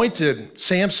you anointed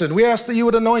Samson, we ask that you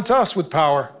would anoint us with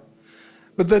power.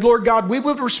 But that, Lord God, we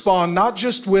would respond not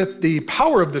just with the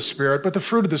power of the Spirit, but the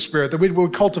fruit of the Spirit, that we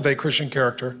would cultivate Christian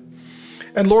character.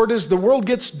 And Lord, as the world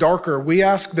gets darker, we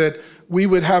ask that we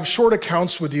would have short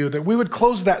accounts with you, that we would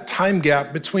close that time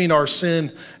gap between our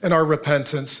sin and our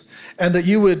repentance, and that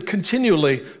you would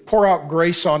continually pour out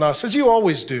grace on us, as you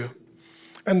always do.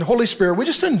 And Holy Spirit, we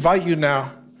just invite you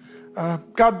now.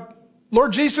 God,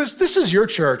 Lord Jesus, this is your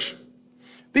church.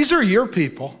 These are your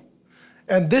people.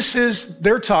 And this is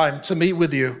their time to meet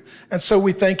with you. And so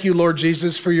we thank you, Lord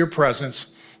Jesus, for your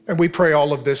presence. And we pray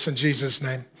all of this in Jesus'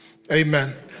 name.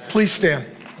 Amen. Please stand.